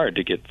kind of hard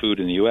to get food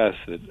in the U.S.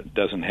 that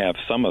doesn't have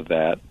some of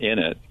that in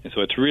it. And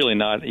so it's really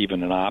not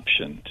even an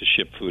option to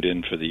ship food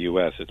in for the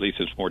U.S. At least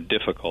it's more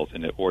difficult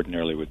than it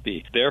ordinarily would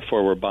be.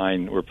 Therefore,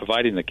 we're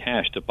providing the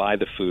cash to buy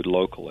the food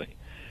locally.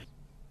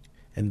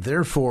 And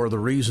therefore, the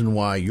reason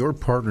why your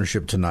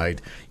partnership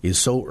tonight is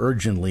so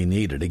urgently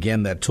needed.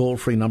 Again, that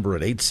toll-free number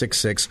at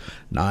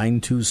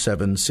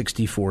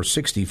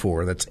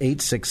 866-927-6464. That's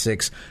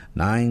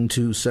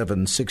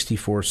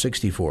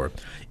 866-927-6464.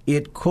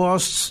 It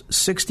costs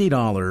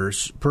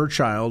 $60 per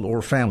child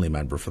or family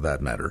member, for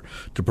that matter,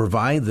 to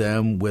provide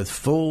them with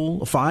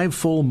 5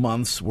 full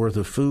months' worth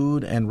of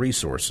food and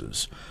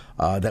resources.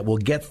 That will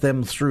get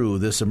them through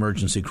this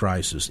emergency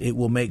crisis. It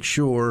will make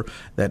sure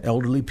that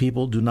elderly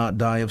people do not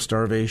die of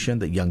starvation,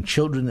 that young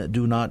children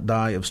do not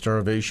die of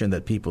starvation,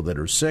 that people that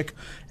are sick.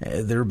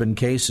 There have been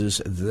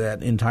cases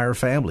that entire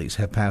families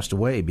have passed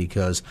away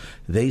because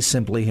they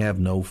simply have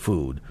no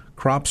food.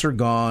 Crops are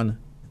gone,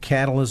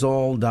 cattle has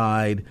all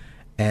died,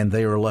 and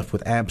they are left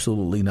with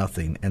absolutely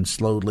nothing, and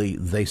slowly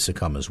they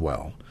succumb as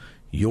well.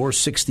 Your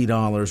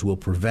 $60 will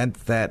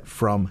prevent that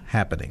from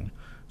happening.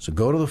 So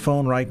go to the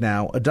phone right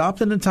now. Adopt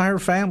an entire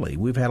family.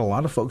 We've had a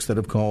lot of folks that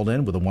have called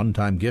in with a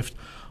one-time gift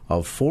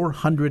of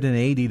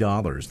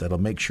 $480. That'll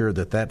make sure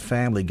that that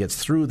family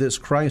gets through this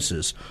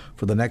crisis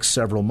for the next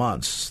several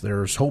months.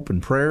 There's hope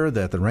and prayer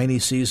that the rainy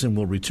season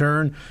will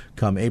return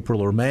come April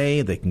or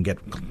May. They can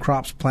get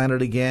crops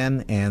planted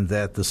again, and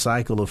that the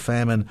cycle of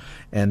famine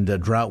and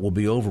drought will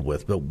be over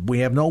with. But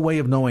we have no way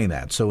of knowing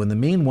that. So in the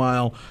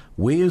meanwhile,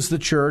 we as the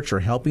church are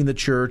helping the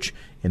church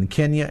in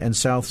Kenya and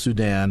South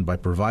Sudan by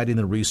providing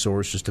the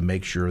resources to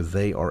make sure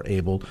they are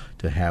able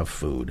to have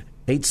food.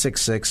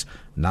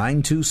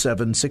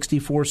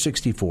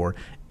 866-927-6464,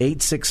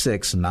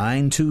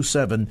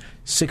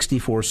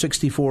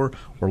 866-927-6464,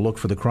 or look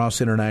for the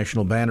Cross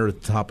International banner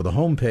at the top of the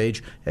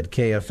homepage at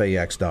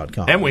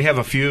KFAX.com. And we have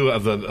a few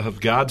of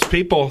God's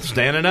people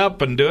standing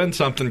up and doing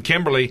something.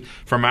 Kimberly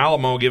from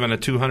Alamo giving a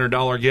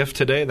 $200 gift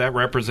today. That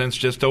represents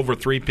just over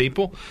 3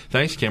 people.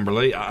 Thanks,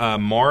 Kimberly.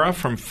 Maura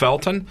from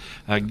Felton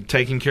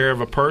taking care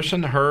of a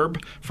person.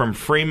 Herb from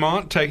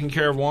Fremont taking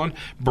care of one.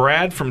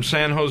 Brad from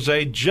San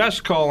Jose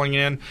just calling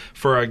in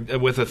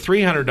with a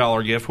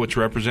 $300 gift, which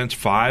represents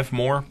 5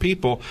 more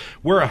people.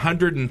 We're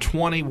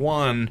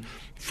 121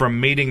 from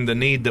meeting the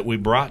need that we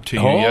brought to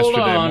you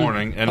yesterday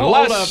morning.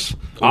 Unless,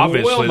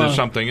 obviously, there's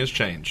something has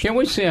changed. Can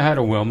we say hi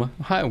to Wilma?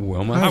 Hi,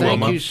 Wilma.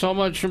 Thank you so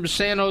much from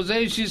San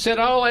Jose. She said,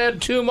 I'll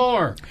add 2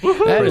 more.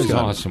 Woo-hoo. That is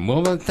awesome.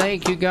 Wilma,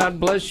 thank you. God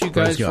bless you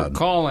guys for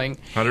calling.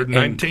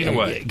 119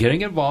 away.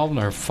 Getting involved in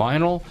our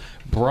final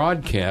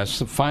broadcast,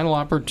 the final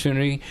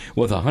opportunity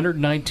with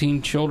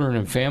 119 children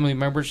and family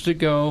members to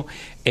go.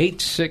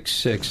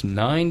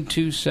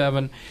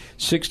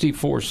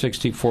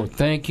 866-927-6464.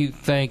 Thank you,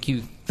 thank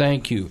you,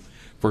 thank you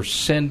for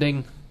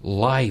sending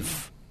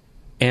life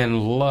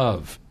and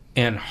love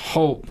and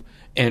hope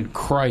and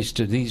Christ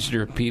to these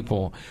dear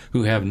people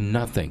who have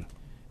nothing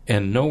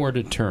and nowhere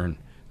to turn.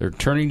 They're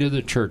turning to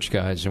the church,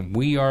 guys, and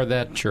we are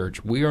that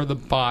church. We are the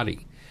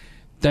body.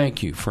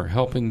 Thank you for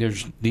helping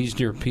these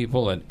dear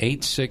people at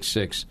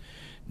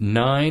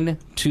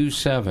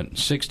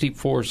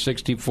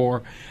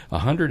 866-927-6464.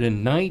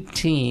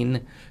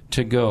 119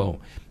 to go.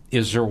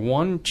 Is there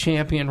one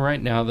champion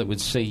right now that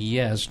would say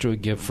yes to a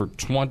gift for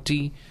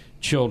 20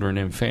 children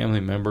and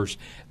family members?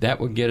 That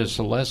would get us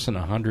less than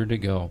 100 to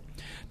go.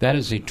 That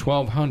is a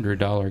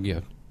 $1,200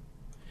 gift.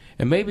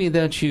 And maybe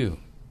that's you.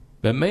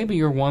 But maybe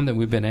you're one that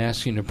we've been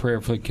asking to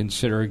prayerfully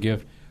consider a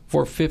gift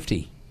for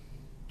 50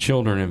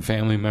 children and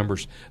family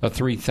members, a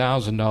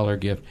 $3,000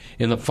 gift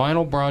in the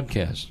final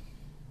broadcast.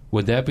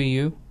 Would that be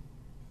you?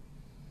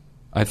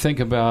 I think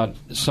about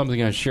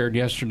something I shared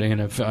yesterday, and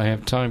if I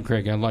have time,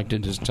 Craig, I'd like to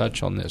just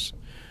touch on this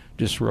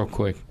just real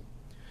quick.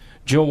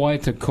 Joe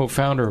White, the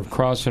co-founder of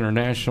Cross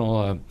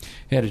International,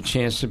 had a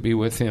chance to be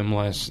with him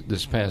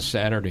this past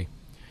Saturday.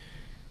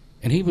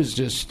 And he was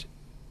just,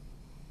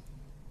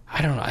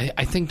 I don't know,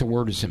 I think the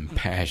word is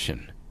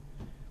impassioned.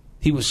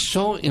 He was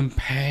so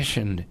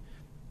impassioned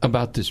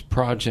about this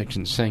project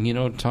and saying, you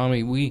know,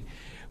 Tommy, we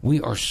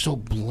are so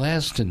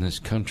blessed in this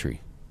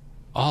country.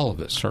 All of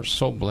us are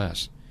so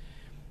blessed.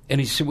 And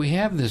he said, we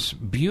have this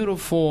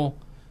beautiful,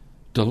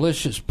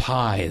 delicious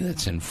pie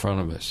that's in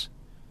front of us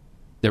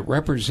that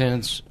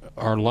represents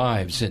our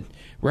lives. It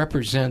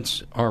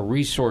represents our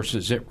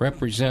resources. It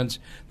represents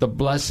the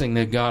blessing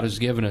that God has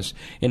given us.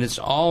 And it's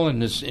all in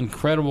this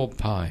incredible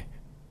pie.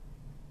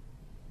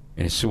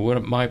 And so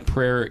what my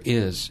prayer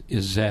is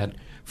that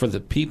for the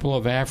people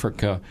of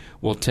Africa,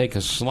 we'll take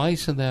a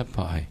slice of that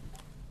pie,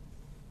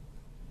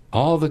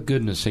 all the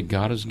goodness that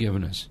God has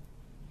given us,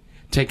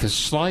 take a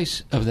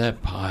slice of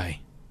that pie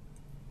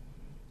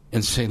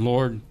and say,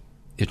 Lord,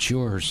 it's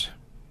yours.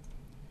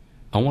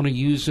 I want to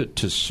use it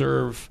to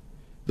serve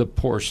the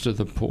poorest of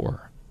the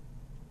poor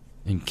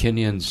in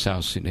Kenya and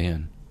South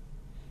Sudan,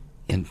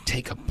 and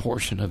take a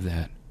portion of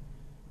that,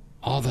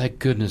 all that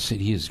goodness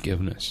that He has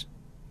given us,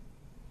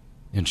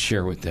 and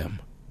share with them.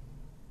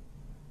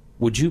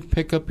 Would you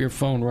pick up your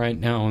phone right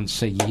now and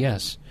say,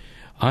 yes,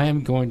 I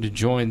am going to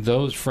join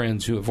those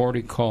friends who have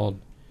already called.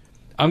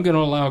 I'm going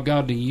to allow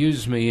God to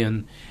use me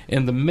and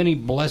the many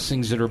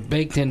blessings that are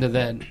baked into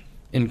that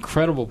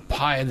incredible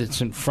pie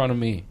that's in front of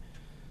me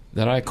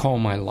that I call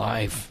my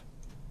life,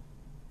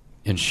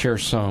 and share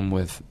some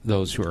with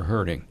those who are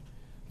hurting.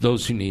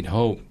 those who need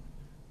hope,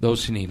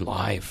 those who need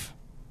life.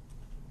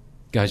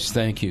 Guys,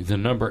 thank you. The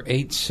number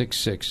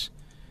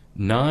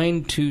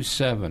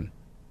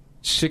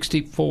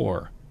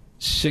 866-927-6464.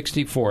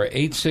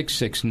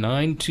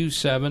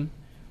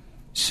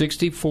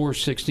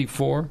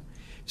 866-927-6464.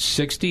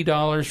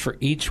 $60 for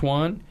each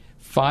one.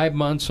 5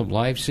 months of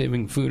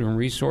life-saving food and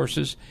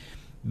resources.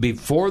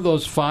 Before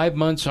those 5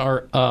 months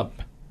are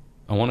up,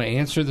 I want to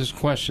answer this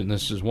question.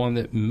 This is one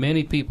that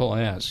many people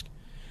ask.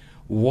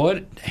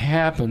 What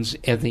happens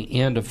at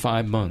the end of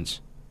 5 months?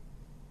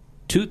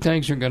 Two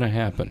things are going to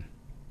happen.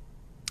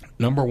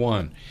 Number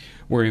one,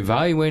 we're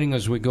evaluating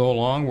as we go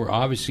along. Where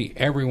obviously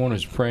everyone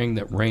is praying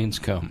that rains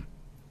come.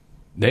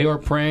 They are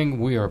praying,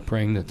 we are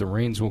praying that the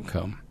rains will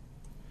come.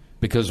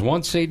 Because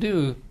once they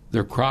do,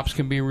 their crops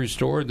can be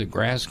restored, the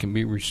grass can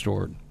be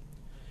restored.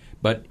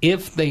 But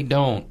if they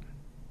don't,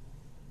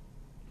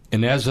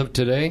 and as of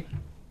today,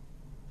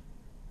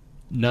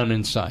 none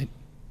in sight.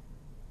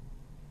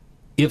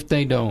 If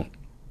they don't,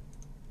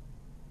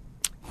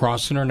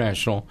 Cross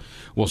International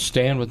will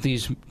stand with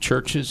these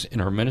churches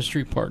and our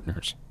ministry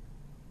partners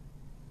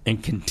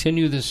and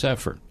continue this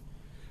effort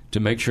to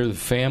make sure the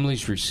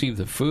families receive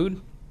the food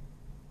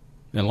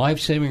and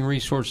life-saving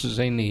resources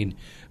they need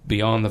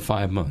beyond the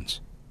 5 months.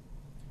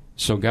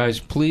 So, guys,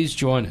 please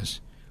join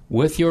us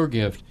with your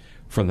gift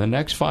for the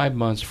next 5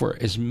 months for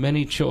as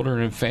many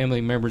children and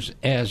family members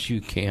as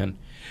you can.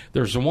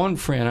 There's one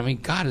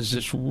friend, God is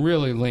just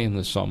really laying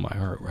this on my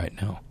heart right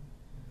now.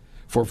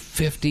 For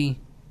 50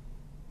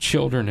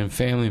 children and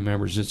family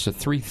members, it's a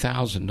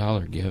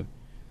 $3,000 gift.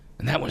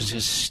 And that was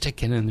just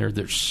sticking in there.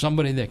 There's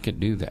somebody that could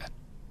do that.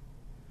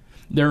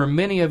 There are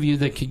many of you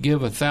that could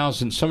give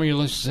 $1,000. Some of you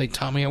listeners say,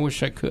 Tommy, I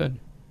wish I could.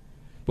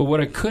 But what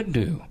I could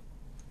do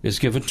is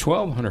give a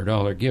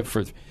 $1,200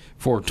 gift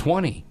for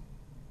 20.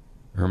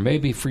 Or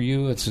maybe for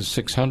you it's a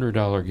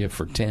 $600 gift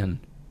for 10.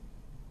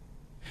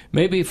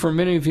 Maybe for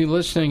many of you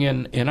listening,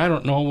 and I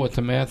don't know what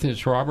the math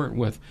is, Robert,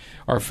 with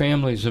our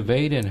families of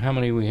 8 and how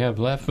many we have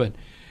left, but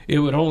it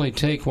would only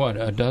take,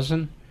 a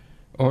dozen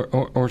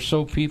or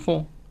so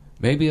people?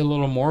 Maybe a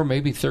little more,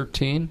 maybe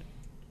 13?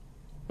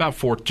 About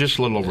 4, just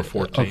a little over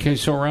 14. Okay,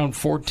 so around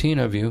 14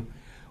 of you.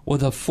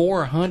 With a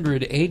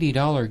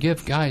 $480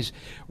 gift, guys,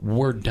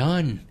 we're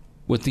done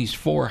with these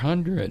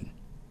 400.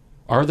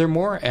 Are there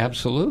more?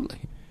 Absolutely.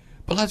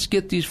 But let's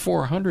get these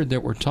 400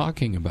 that we're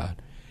talking about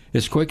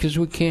as quick as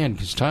we can,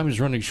 because time is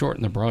running short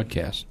in the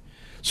broadcast.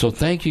 So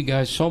thank you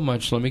guys so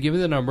much. Let me give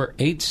you the number,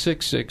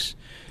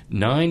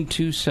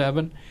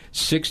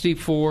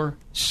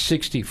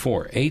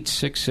 866-927-6464.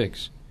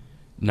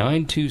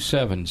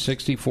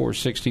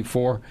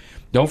 866-927-6464.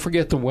 Don't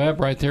forget the web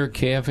right there,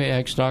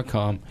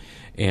 KFAX.com,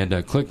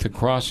 and click the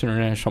Cross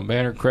International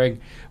banner. Craig,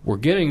 we're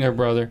getting there,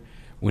 brother.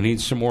 We need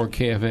some more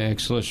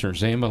KFAX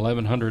listeners, AM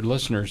 1100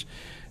 listeners.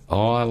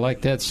 Oh, I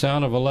like that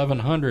sound of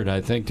 1100. I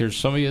think there's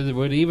some of you that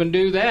would even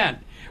do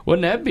that.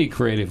 Wouldn't that be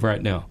creative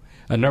right now?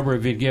 A number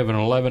of you give an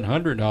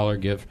 $1,100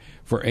 gift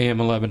for AM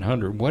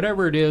 1100.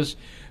 Whatever it is,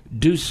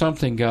 do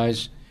something,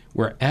 guys.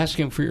 We're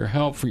asking for your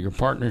help, for your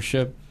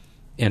partnership,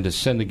 and to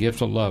send the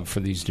gift of love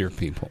for these dear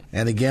people.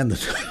 And again,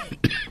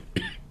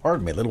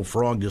 pardon me, little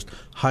frog just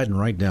hiding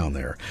right down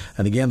there.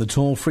 And again, the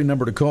toll-free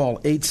number to call,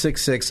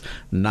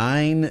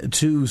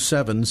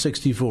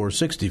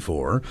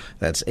 866-927-6464.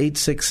 That's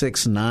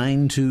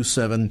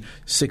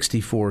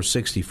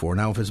 866-927-6464.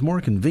 Now, if it's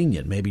more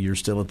convenient, maybe you're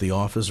still at the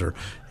office or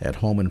at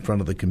home in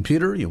front of the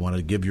computer, you want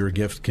to give your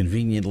gift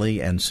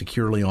conveniently and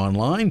securely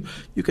online,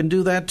 you can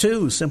do that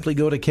too. Simply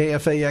go to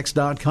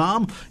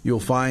KFAX.com.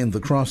 You'll find the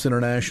Cross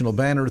International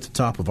banner at the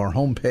top of our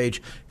homepage.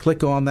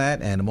 Click on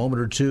that, and a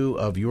moment or two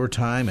of your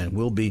time, and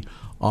we'll be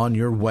on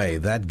your way.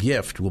 That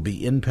gift will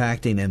be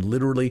impacting and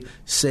literally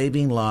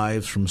saving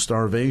lives from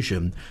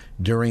starvation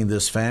during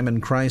this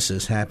famine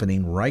crisis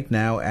happening right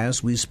now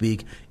as we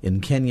speak in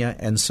Kenya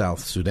and South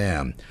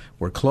Sudan.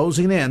 We're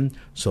closing in,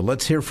 so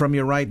let's hear from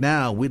you right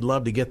now. We'd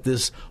love to get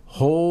this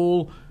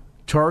whole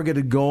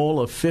targeted goal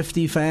of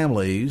 50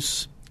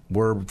 families.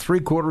 We're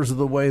 3/4 of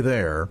the way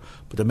there,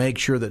 but to make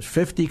sure that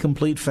 50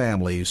 complete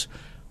families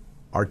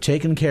are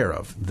taken care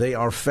of, they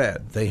are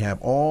fed, they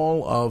have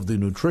all of the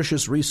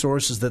nutritious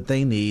resources that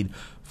they need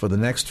for the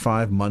next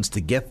 5 months to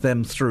get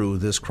them through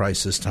this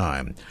crisis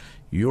time.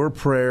 Your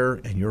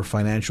prayer and your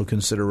financial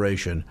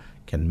consideration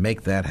can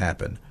make that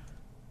happen.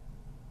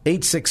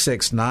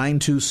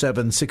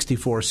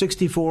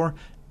 866-927-6464,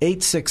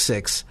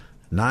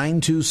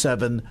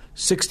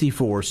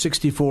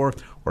 866-927-6464,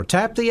 or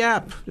tap the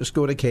app. Just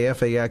go to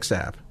KFAX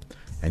app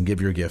and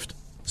give your gift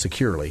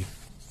securely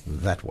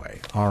that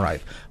way. All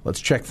right, let's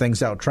check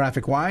things out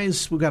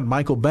traffic-wise. We've got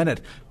Michael Bennett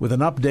with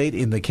an update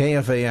in the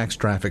KFAX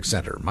Traffic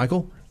Center.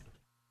 Michael?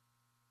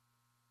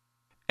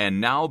 And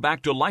now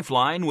back to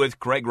Lifeline with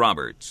Craig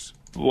Roberts.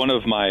 One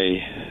of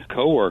my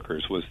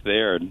coworkers was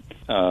there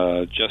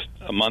just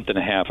a month and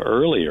a half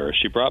earlier.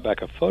 She brought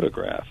back a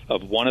photograph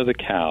of one of the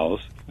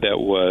cows that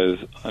was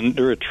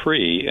under a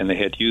tree, and they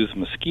had used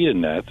mosquito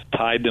nets,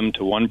 tied them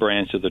to one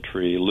branch of the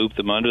tree, looped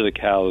them under the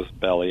cow's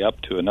belly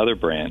up to another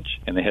branch,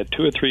 and they had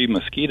 2 or 3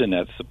 mosquito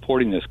nets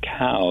supporting this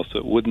cow so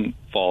it wouldn't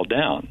fall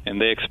down.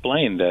 And they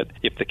explained that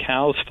if the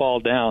cows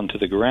fall down to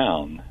the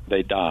ground,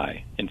 they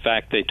die. In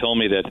fact, they told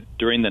me that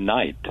during the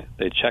night,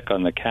 they check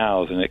on the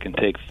cows, and it can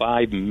take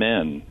 5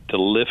 men to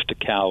lift a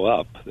cow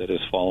up that has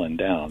fallen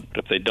down.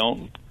 But if they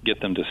don't get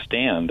them to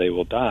stand, they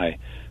will die.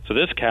 So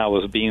this cow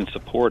was being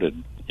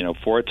supported,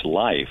 for its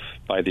life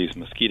by these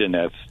mosquito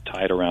nets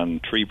tied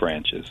around tree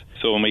branches.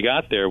 So when we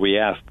got there, we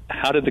asked,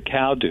 how did the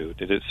cow do?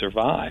 Did it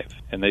survive?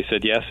 And they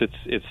said, yes,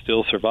 it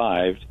still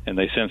survived. And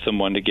they sent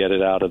someone to get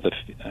it out of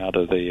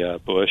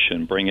the bush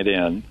and bring it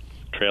in,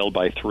 trailed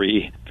by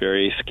 3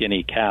 very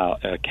skinny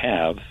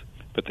calves.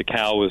 But the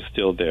cow was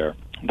still there.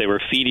 They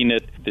were feeding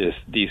it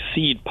these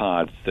seed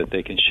pods that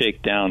they can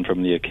shake down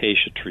from the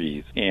acacia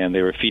trees, and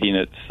they were feeding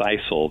it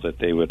sisal that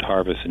they would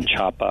harvest and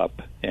chop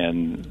up.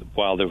 And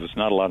while there was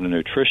not a lot of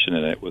nutrition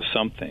in it, it was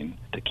something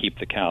to keep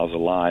the cows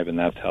alive, and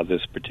that's how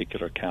this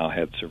particular cow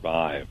had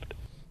survived.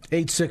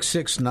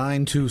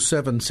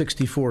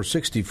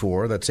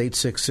 866-927-6464. That's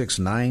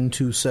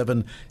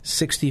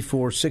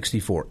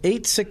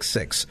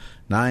 866-927-6464.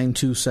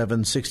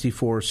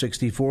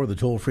 866-927-6464. The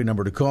toll-free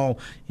number to call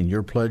in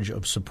your pledge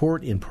of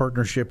support in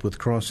partnership with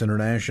Cross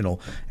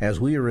International as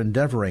we are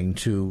endeavoring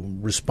to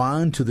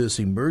respond to this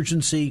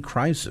emergency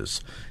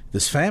crisis,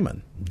 this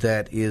famine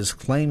that is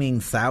claiming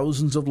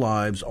thousands of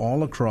lives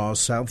all across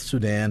South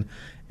Sudan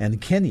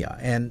and Kenya.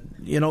 And,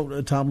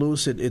 Tom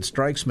Lewis, it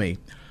strikes me.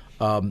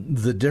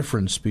 The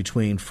difference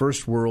between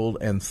first world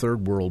and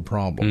third world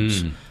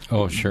problems.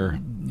 Oh, sure.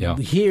 Yeah.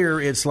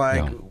 Here, it's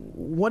like,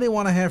 what do you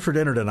want to have for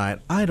dinner tonight?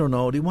 I don't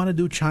know. Do you want to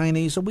do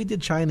Chinese? So we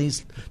did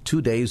Chinese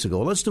 2 days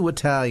ago. Let's do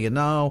Italian.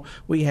 No,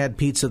 we had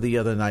pizza the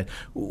other night.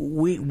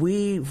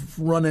 We've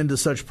run into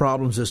such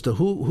problems as to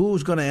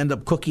who's going to end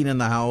up cooking in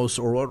the house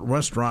or what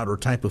restaurant or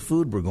type of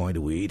food we're going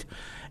to eat.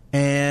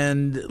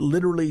 And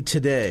literally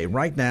today,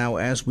 right now,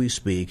 as we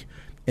speak,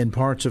 in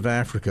parts of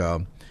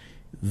Africa,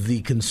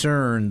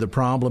 the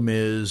problem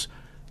is,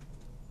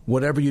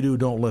 whatever you do,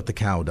 don't let the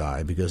cow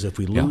die, because if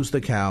we lose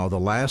the cow, the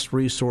last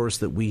resource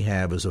that we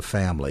have as a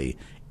family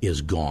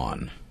is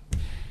gone.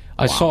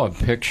 I saw a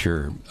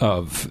picture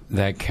of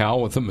that cow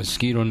with the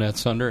mosquito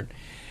nets under it,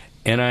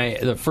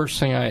 and the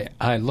first thing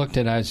I looked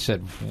at, I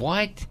said,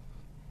 what?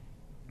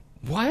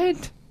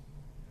 What?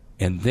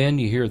 And then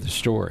you hear the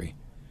story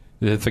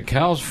that if the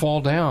cows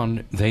fall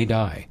down, they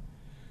die.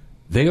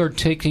 They are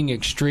taking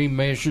extreme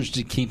measures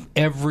to keep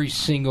every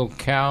single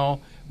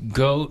cow,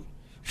 goat,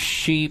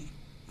 sheep,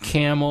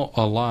 camel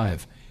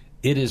alive.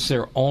 It is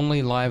their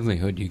only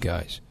livelihood, you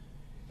guys.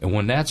 And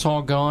when that's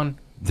all gone,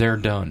 they're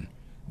done.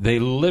 They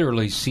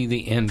literally see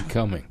the end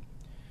coming.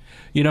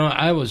 You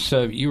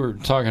were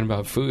talking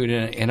about food,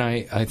 and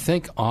I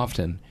think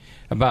often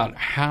about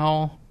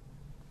how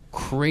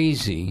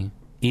crazy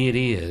it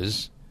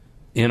is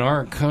in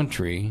our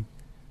country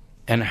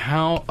and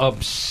how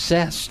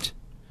obsessed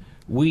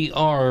we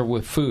are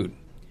with food,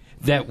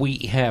 that we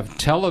have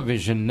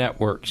television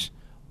networks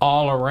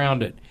all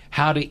around it,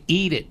 how to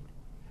eat it,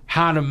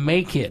 how to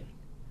make it,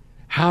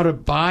 how to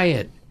buy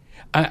it.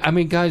 I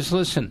mean, guys,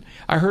 listen,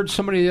 I heard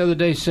somebody the other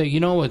day say,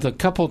 with a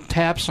couple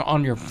taps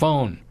on your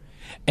phone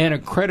and a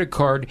credit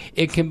card,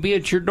 it can be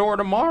at your door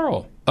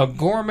tomorrow, a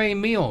gourmet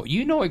meal.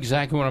 You know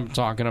exactly what I'm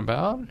talking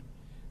about.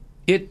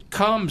 It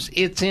comes,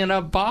 it's in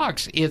a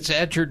box, it's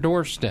at your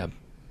doorstep.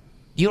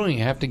 You don't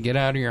even have to get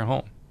out of your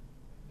home.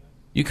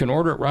 You can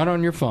order it right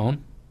on your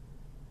phone,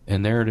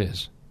 and there it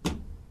is.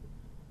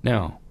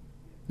 Now,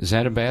 is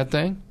that a bad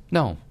thing?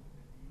 No.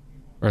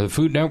 Are the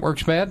Food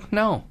Networks bad?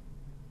 No.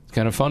 It's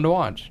kind of fun to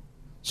watch.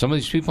 Some of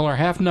these people are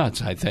half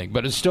nuts, I think,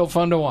 but it's still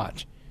fun to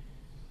watch.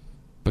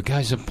 But,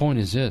 guys, the point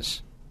is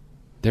this.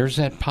 There's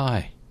that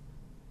pie.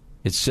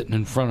 It's sitting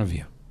in front of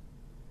you.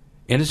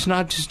 And it's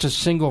not just a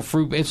single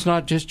fruit. It's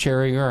not just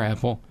cherry or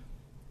apple.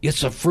 It's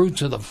the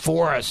fruits of the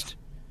forest.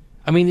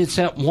 I mean, it's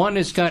that one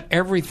that's got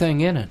everything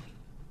in it.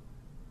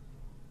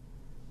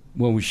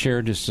 Well, we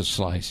share just a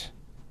slice.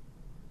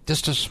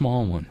 Just a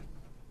small one.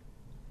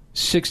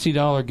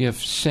 $60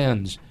 gift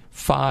sends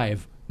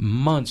 5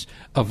 months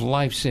of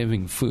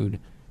life-saving food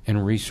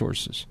and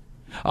resources.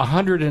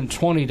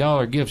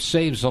 $120 gift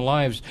saves the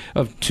lives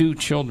of 2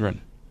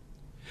 children.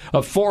 A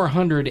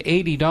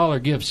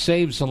 $480 gift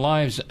saves the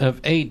lives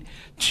of 8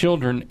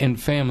 children and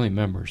family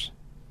members.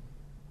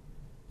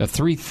 A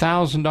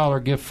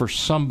 $3,000 gift for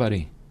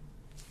somebody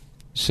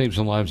saves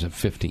the lives of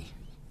 50.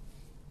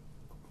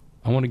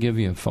 I want to give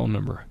you a phone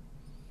number.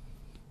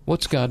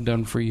 What's God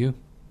done for you?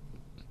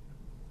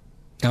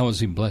 How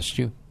has He blessed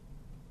you?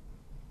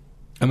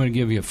 I'm going to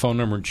give you a phone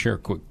number and share a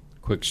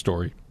quick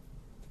story.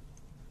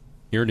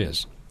 Here it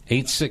is.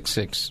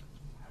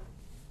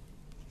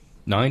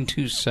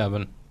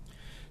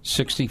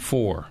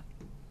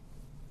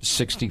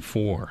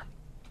 866-927-6464.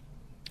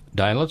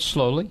 Dial it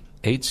slowly.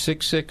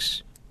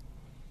 866-927-6464.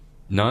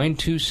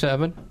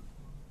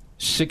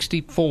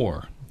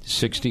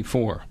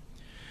 927-6464.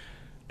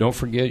 Don't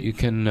forget, you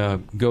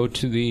can go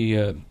to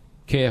the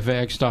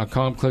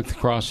KFAX.com, click the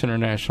Cross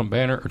International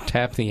banner, or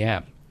tap the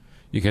app.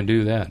 You can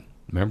do that.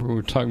 Remember we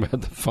were talking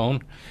about the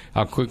phone,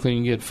 how quickly you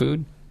can get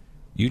food?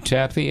 You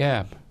tap the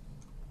app,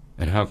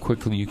 and how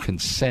quickly you can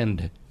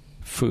send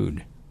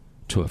food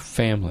to a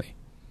family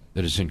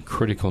that is in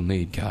critical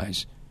need,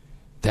 guys.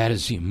 That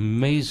is the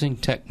amazing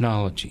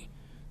technology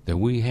that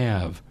we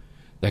have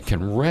that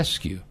can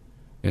rescue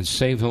and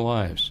save the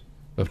lives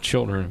of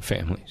children and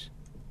families.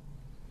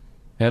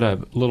 Had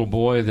a little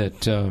boy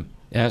that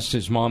asked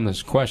his mom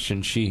this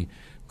question. She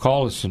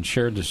called us and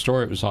shared the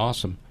story. It was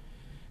awesome.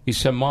 He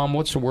said, "Mom,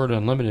 what's the word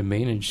unlimited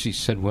mean?" And she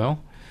said,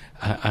 "Well,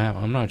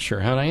 I'm not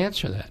sure how to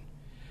answer that."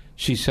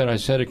 She said, "I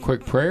said a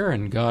quick prayer,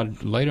 and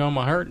God laid it on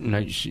my heart, and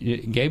I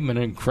gave him an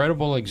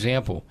incredible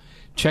example.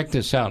 Check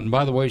this out." And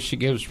by the way, she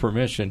gives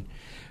permission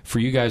for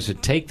you guys to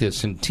take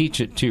this and teach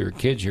it to your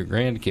kids, your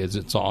grandkids.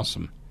 It's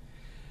awesome.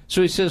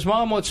 So he says,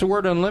 "Mom, what's the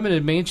word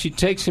unlimited mean?" She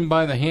takes him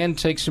by the hand,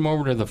 takes him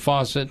over to the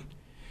faucet,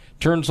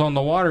 turns on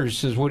the water. He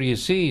says, "What do you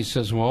see?" He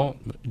says, "Well,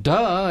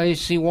 duh, I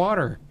see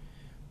water."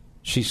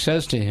 She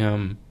says to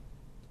him,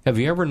 "Have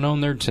you ever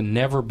known there to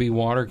never be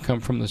water come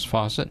from this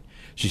faucet?"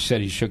 She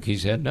said he shook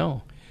his head,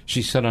 "No."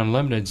 She said,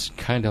 "Unlimited's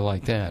kind of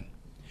like that."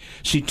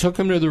 She took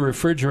him to the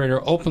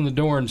refrigerator, opened the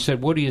door, and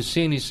said, "What do you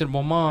see?" And he said,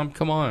 "Well, Mom,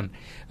 come on.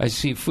 I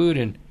see food."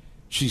 And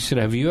she said,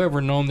 "Have you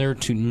ever known there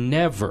to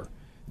never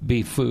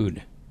be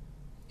food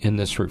in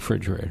this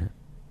refrigerator?"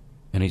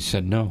 And he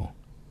said, "No."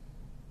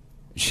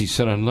 She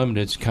said,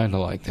 "Unlimited's kind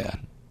of like that."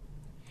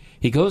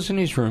 He goes in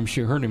his room.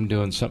 She heard him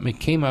doing something. He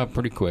came out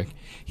pretty quick.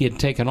 He had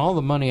taken all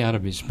the money out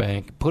of his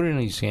bank, put it in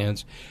his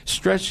hands,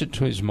 stretched it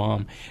to his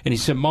mom, and he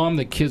said, "Mom,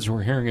 the kids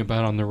we're hearing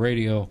about on the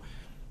radio,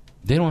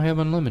 they don't have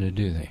unlimited,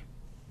 do they?"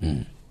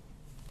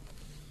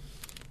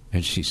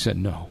 And she said,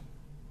 "No."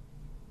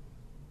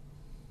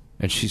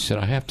 And she said,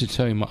 "I have to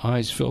tell you, my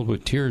eyes filled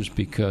with tears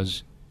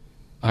because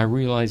I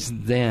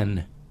realized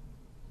then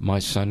my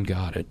son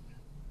got it.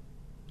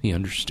 He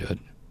understood.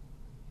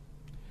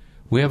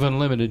 We have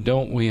unlimited,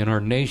 don't we, in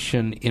our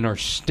nation, in our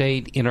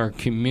state, in our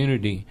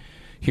community,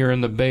 here in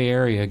the Bay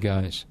Area,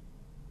 guys.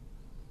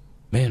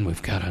 Man,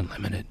 we've got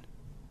unlimited.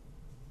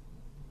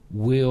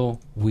 Will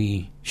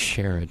we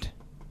share it?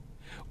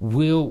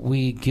 Will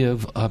we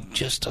give up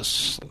just a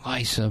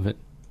slice of it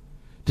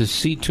to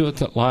see to it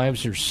that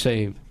lives are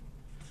saved,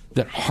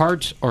 that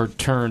hearts are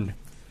turned?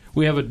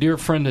 We have a dear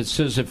friend that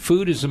says that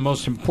food is the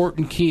most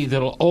important key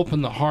that will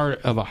open the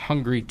heart of a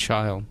hungry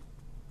child.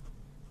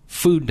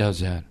 Food does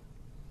that.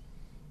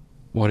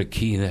 What a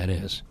key that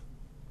is.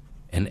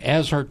 And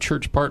as our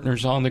church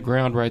partners on the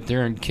ground right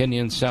there in Kenya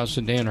and South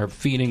Sudan are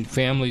feeding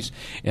families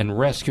and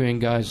rescuing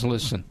guys,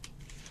 listen,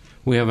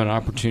 we have an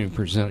opportunity to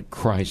present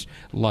Christ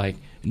like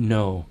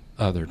no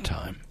other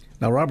time.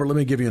 Now, Robert, let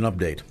me give you an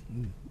update.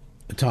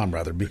 Tom,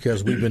 rather,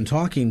 because we've been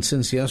talking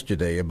since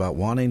yesterday about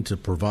wanting to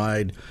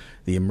provide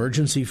the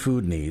emergency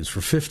food needs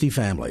for 50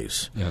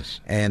 families. Yes.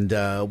 And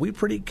we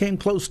came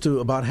close to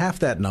about half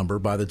that number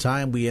by the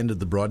time we ended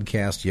the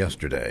broadcast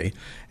yesterday.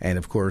 And,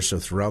 of course,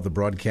 throughout the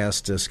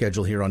broadcast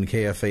schedule here on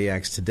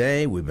KFAX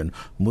today, we've been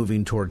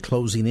moving toward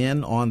closing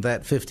in on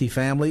that 50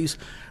 families.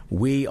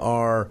 We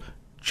are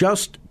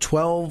just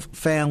 12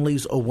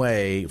 families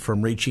away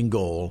from reaching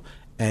goal,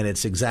 and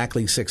it's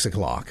exactly 6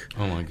 o'clock.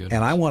 Oh, my goodness.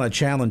 And I want to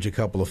challenge a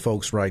couple of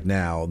folks right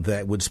now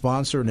that would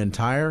sponsor an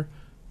entire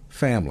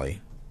family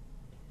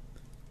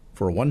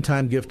for a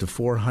one-time gift of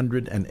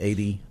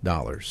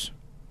 $480.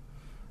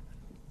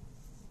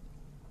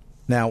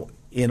 Now,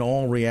 in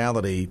all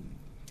reality,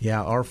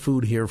 yeah, our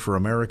food here for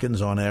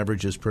Americans on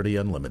average is pretty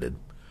unlimited.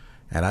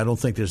 And I don't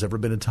think there's ever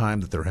been a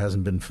time that there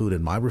hasn't been food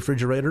in my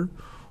refrigerator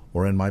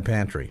or in my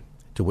pantry,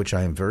 to which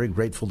I am very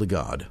grateful to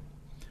God.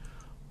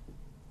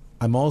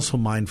 I'm also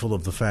mindful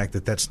of the fact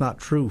that that's not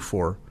true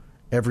for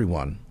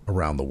everyone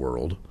around the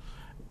world,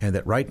 and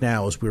that right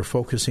now, as we're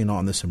focusing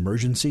on this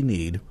emergency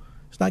need,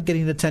 it's not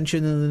getting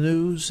attention in the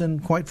news,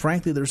 and quite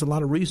frankly, there's a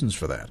lot of reasons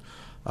for that.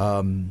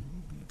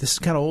 This is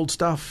kind of old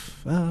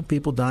stuff.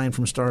 People dying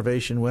from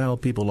starvation. Well,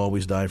 people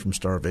always die from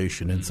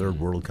starvation in third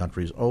world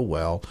countries. Oh,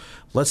 well,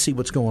 let's see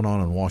what's going on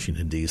in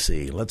Washington,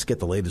 D.C. Let's get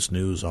the latest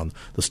news on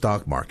the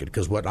stock market,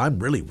 because what I'm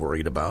really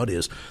worried about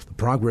is the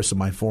progress of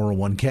my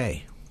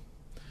 401k.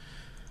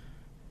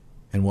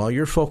 And while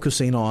you're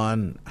focusing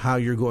on how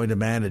you're going to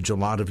manage a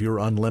lot of your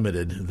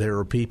unlimited, there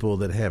are people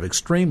that have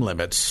extreme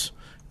limits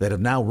that have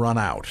now run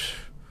out,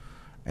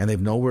 and they've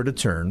nowhere to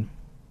turn.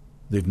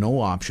 They've no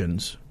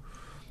options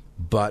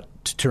but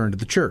to turn to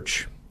the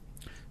church.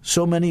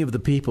 So many of the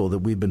people that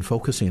we've been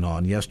focusing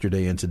on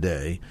yesterday and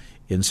today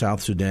in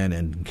South Sudan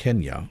and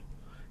Kenya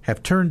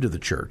have turned to the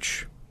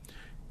church.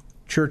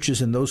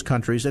 Churches in those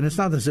countries, and it's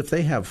not as if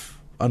they have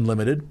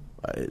unlimited.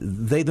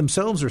 They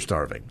themselves are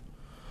starving.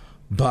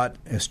 But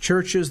as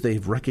churches,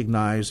 they've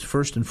recognized,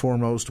 first and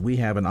foremost, we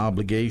have an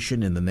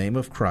obligation in the name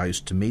of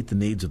Christ to meet the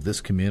needs of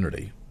this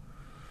community.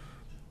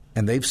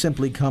 And they've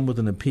simply come with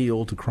an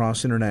appeal to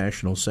Cross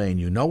International saying,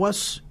 you know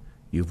us,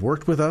 you've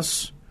worked with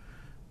us,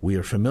 We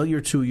are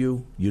familiar to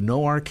you. You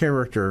know our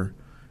character.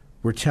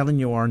 We're telling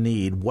you our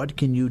need. What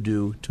can you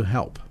do to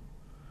help?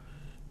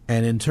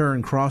 And in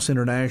turn, Cross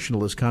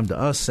International has come to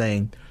us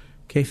saying,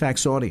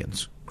 KFAX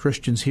audience,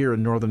 Christians here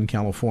in Northern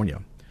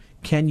California,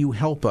 can you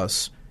help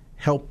us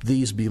help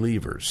these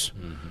believers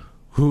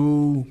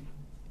who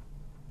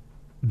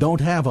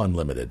don't have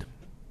unlimited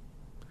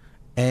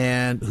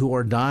and who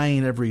are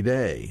dying every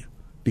day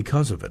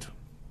because of it?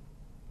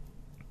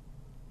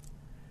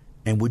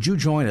 And would you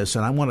join us?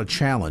 And I want to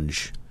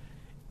challenge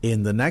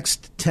in the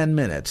next 10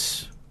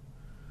 minutes,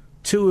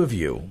 2 of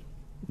you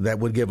that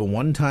would give a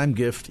one-time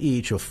gift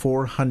each of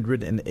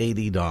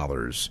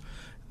 $480.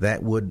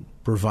 That would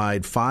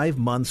provide 5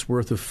 months'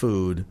 worth of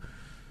food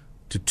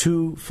to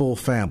 2 full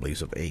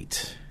families of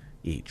 8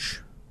 each.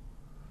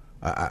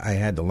 I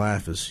had to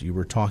laugh as you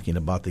were talking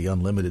about the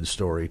unlimited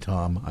story,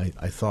 Tom.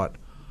 I thought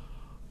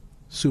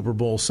Super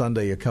Bowl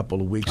Sunday a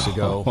couple of weeks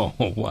ago.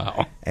 Oh,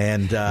 wow.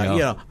 And,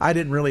 I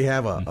didn't really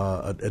have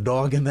a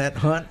dog in that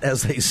hunt,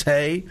 as they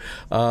say.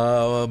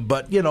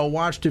 But,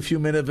 watched a few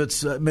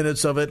minutes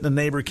of it. And the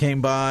neighbor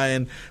came by,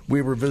 and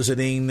we were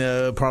visiting,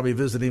 probably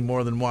visiting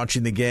more than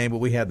watching the game. But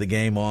we had the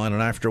game on.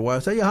 And after a while,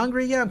 I said, "Are you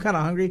hungry?" "Yeah, I'm kind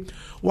of hungry."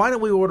 "Why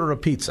don't we order a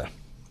pizza?"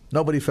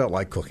 Nobody felt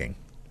like cooking.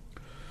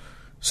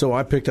 So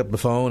I picked up the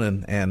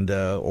phone and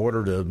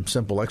ordered a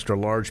simple extra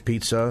large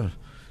pizza,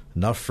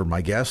 enough for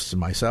my guests and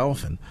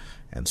myself, and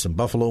some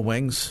buffalo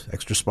wings,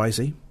 extra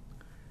spicy.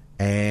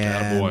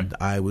 And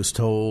I was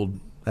told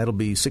that'll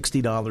be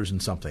 $60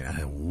 and something. I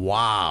said,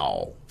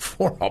 wow,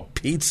 for a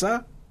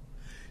pizza?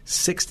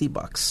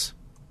 $60.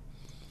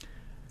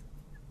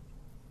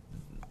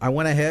 I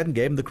went ahead and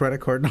gave him the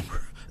credit card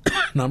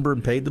number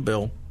and paid the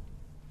bill.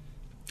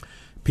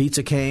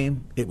 Pizza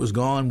came. It was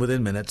gone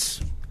within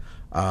minutes.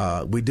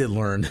 We did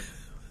learn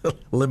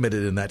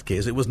limited in that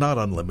case. It was not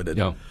unlimited.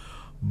 Yeah.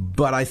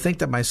 But I think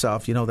to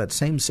myself, that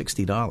same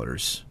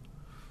 $60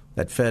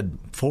 that fed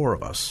 4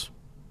 of us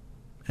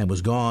and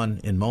was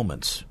gone in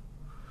moments,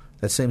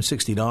 that same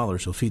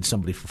 $60 will feed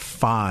somebody for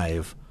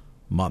 5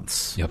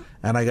 months. Yep.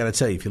 And I got to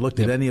tell you, if you looked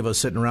at any of us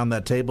sitting around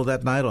that table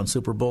that night on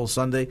Super Bowl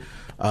Sunday,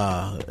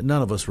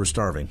 none of us were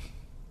starving.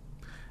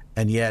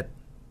 And yet,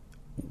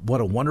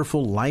 what a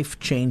wonderful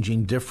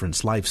life-changing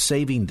difference,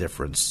 life-saving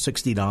difference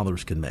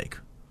 $60 can make.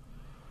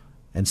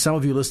 And some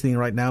of you listening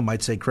right now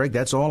might say, "Craig,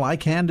 that's all I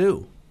can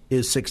do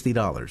is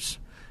 $60.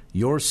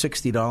 Your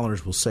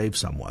 $60 will save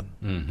someone.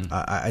 Mm-hmm.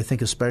 I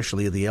think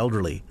especially the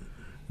elderly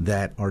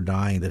that are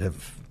dying, that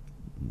have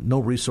no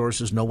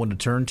resources, no one to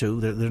turn to.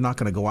 They're not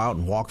going to go out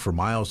and walk for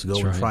miles to go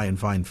and try and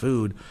find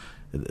food.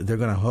 They're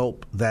going to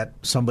hope that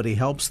somebody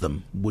helps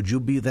them. Would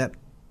you be that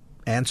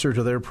answer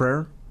to their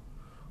prayer?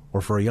 Or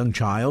for a young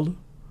child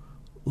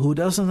who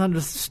doesn't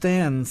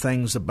understand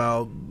things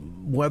about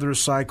weather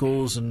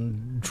cycles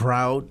and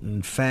drought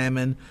and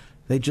famine.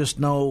 They just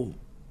know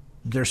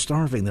they're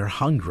starving, they're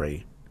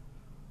hungry,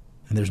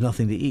 and there's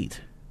nothing to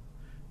eat.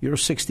 Your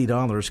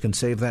 $60 can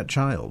save that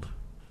child.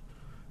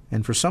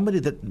 And for somebody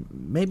that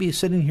maybe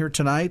sitting here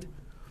tonight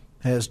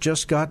has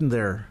just gotten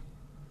their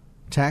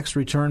tax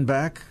return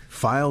back,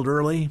 filed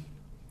early,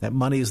 that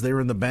money is there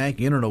in the bank,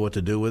 you don't know what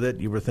to do with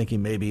it. You were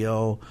thinking maybe,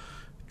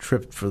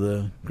 trip for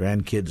the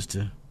grandkids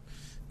to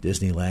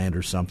Disneyland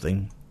or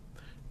something.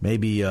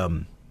 Maybe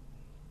you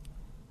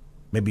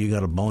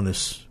got a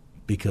bonus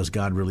because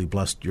God really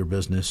blessed your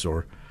business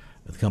or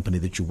the company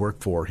that you work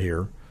for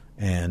here,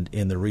 and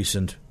in the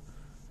recent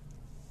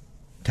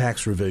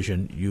tax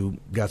revision, you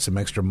got some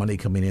extra money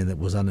coming in that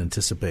was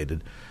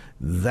unanticipated.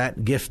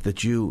 That gift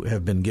that you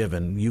have been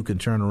given, you can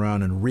turn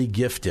around and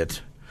re-gift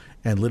it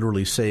and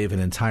literally save an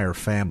entire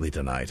family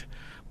tonight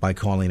by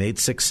calling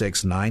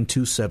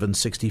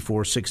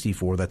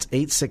 866-927-6464. That's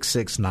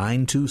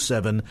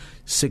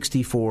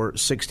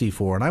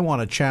 866-927-6464. And I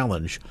want to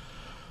challenge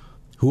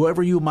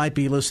whoever you might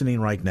be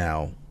listening right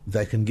now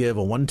that can give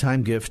a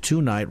one-time gift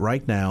tonight,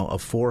 right now,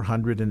 of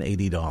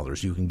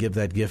 $480. You can give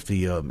that gift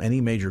via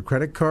any major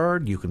credit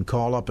card. You can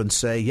call up and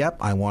say, yep,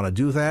 I want to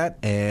do that,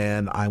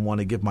 and I want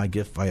to give my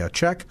gift via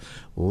check.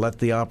 Let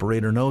the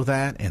operator know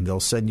that, and they'll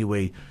send you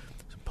a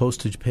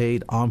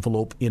postage-paid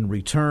envelope in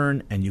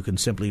return, and you can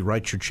simply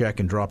write your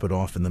check and drop it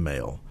off in the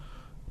mail.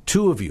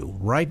 2 of you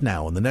right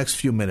now in the next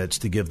few minutes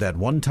to give that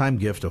one-time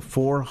gift of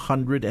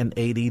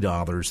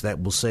 $480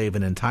 that will save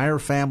an entire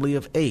family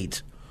of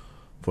 8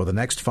 for the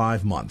next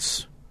 5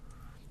 months.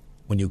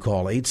 When you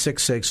call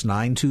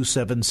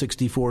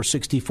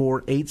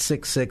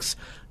 866-927-6464,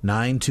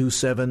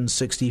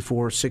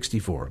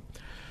 866-927-6464.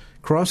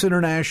 Cross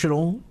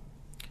International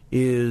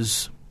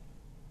is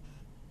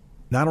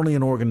not only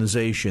an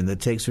organization that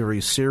takes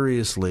very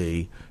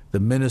seriously the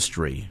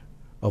ministry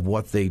of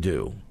what they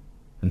do.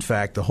 In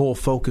fact, the whole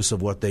focus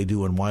of what they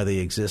do and why they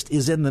exist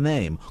is in the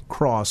name,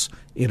 Cross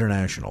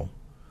International.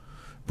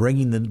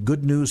 Bringing the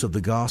good news of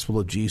the gospel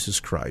of Jesus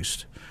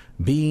Christ,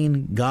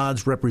 being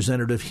God's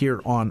representative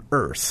here on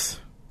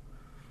earth,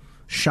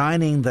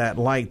 shining that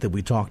light that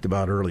we talked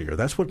about earlier.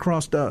 That's what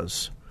Cross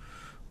does.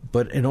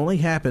 But it only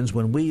happens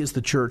when we as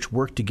the church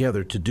work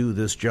together to do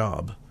this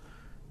job.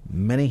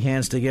 Many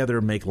hands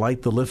together make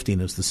light the lifting,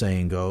 as the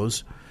saying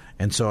goes.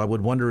 And so I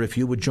would wonder if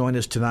you would join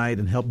us tonight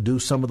and help do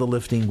some of the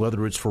lifting,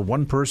 whether it's for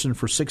one person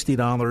for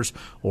 $60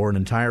 or an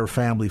entire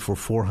family for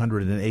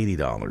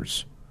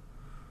 $480.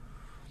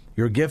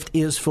 Your gift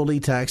is fully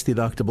tax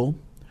deductible,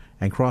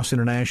 and Cross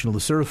International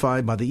is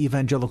certified by the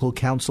Evangelical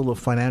Council of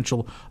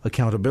Financial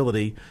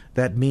Accountability.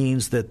 That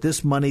means that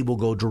this money will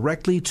go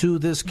directly to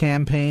this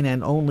campaign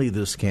and only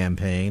this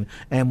campaign,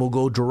 and will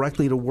go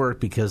directly to work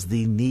because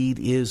the need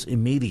is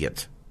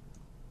immediate.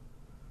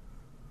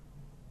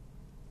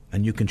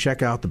 And you can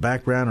check out the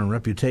background and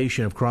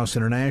reputation of Cross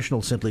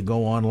International. Simply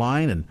go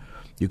online and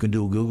you can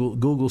do a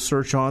Google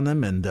search on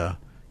them and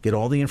get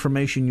all the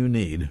information you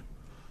need.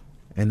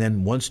 And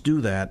then once do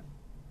that,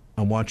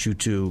 I want you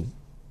to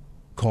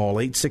call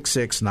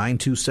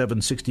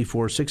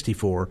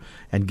 866-927-6464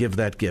 and give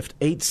that gift.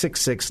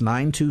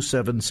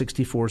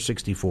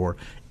 866-927-6464.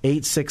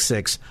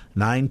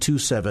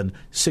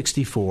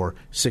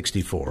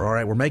 866-927-6464. All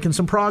right, we're making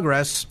some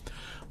progress.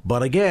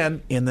 But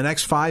again, in the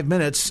next 5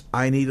 minutes,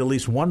 I need at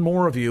least one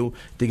more of you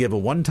to give a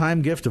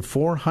one-time gift of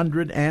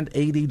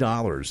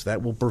 $480.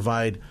 That will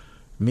provide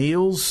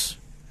meals,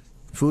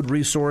 food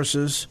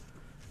resources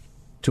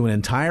to an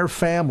entire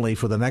family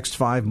for the next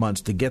 5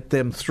 months to get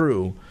them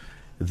through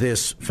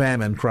this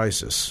famine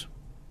crisis.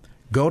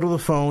 Go to the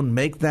phone,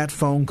 make that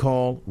phone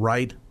call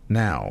right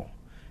now.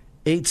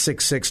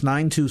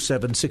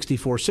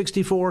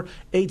 866-927-6464,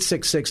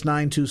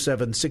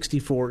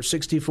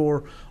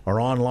 866-927-6464, or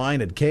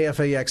online at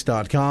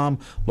KFAX.com.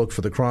 Look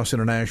for the Cross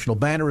International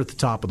banner at the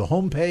top of the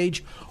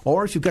homepage,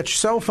 or if you've got your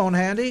cell phone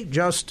handy,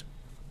 just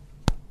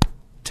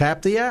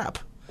tap the app.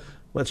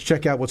 Let's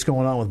check out what's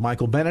going on with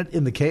Michael Bennett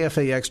in the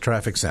KFAX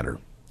Traffic Center.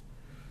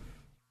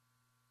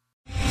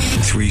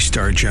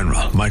 3-star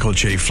General Michael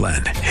J.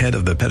 Flynn, head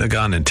of the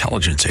Pentagon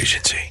Intelligence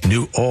Agency,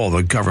 knew all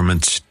the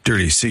government's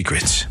dirty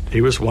secrets.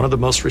 He was one of the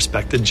most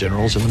respected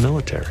generals in the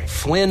military.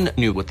 Flynn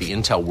knew what the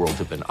intel world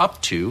had been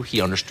up to.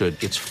 He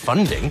understood its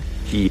funding.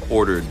 He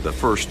ordered the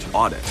first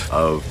audit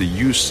of the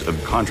use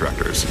of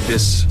contractors.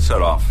 This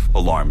set off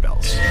alarm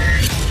bells.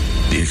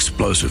 The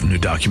explosive new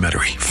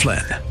documentary,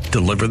 Flynn,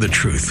 Deliver the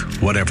Truth,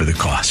 Whatever the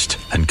Cost,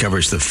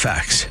 uncovers the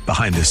facts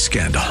behind this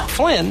scandal.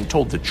 Flynn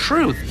told the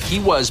truth. He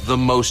was the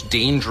most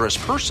dangerous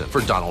person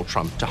for Donald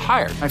Trump to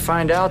hire. I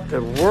find out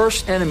the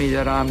worst enemy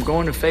that I'm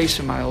going to face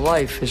in my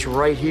life is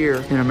right here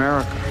in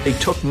America. They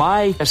took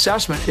my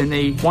assessment and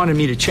they wanted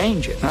me to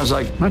change it. And I was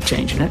like, I'm not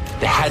changing it.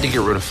 They had to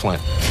get rid of Flynn.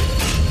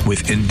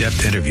 With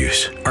in-depth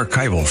interviews,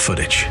 archival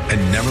footage,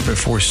 and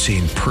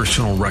never-before-seen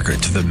personal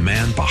records of the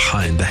man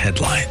behind the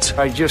headlines.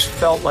 I just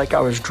felt like I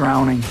was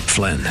drowning.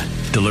 Flynn,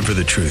 Deliver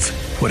the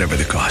Truth, Whatever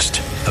the Cost.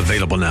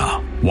 Available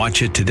now.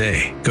 Watch it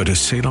today. Go to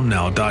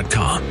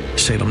salemnow.com.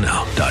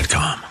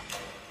 salemnow.com.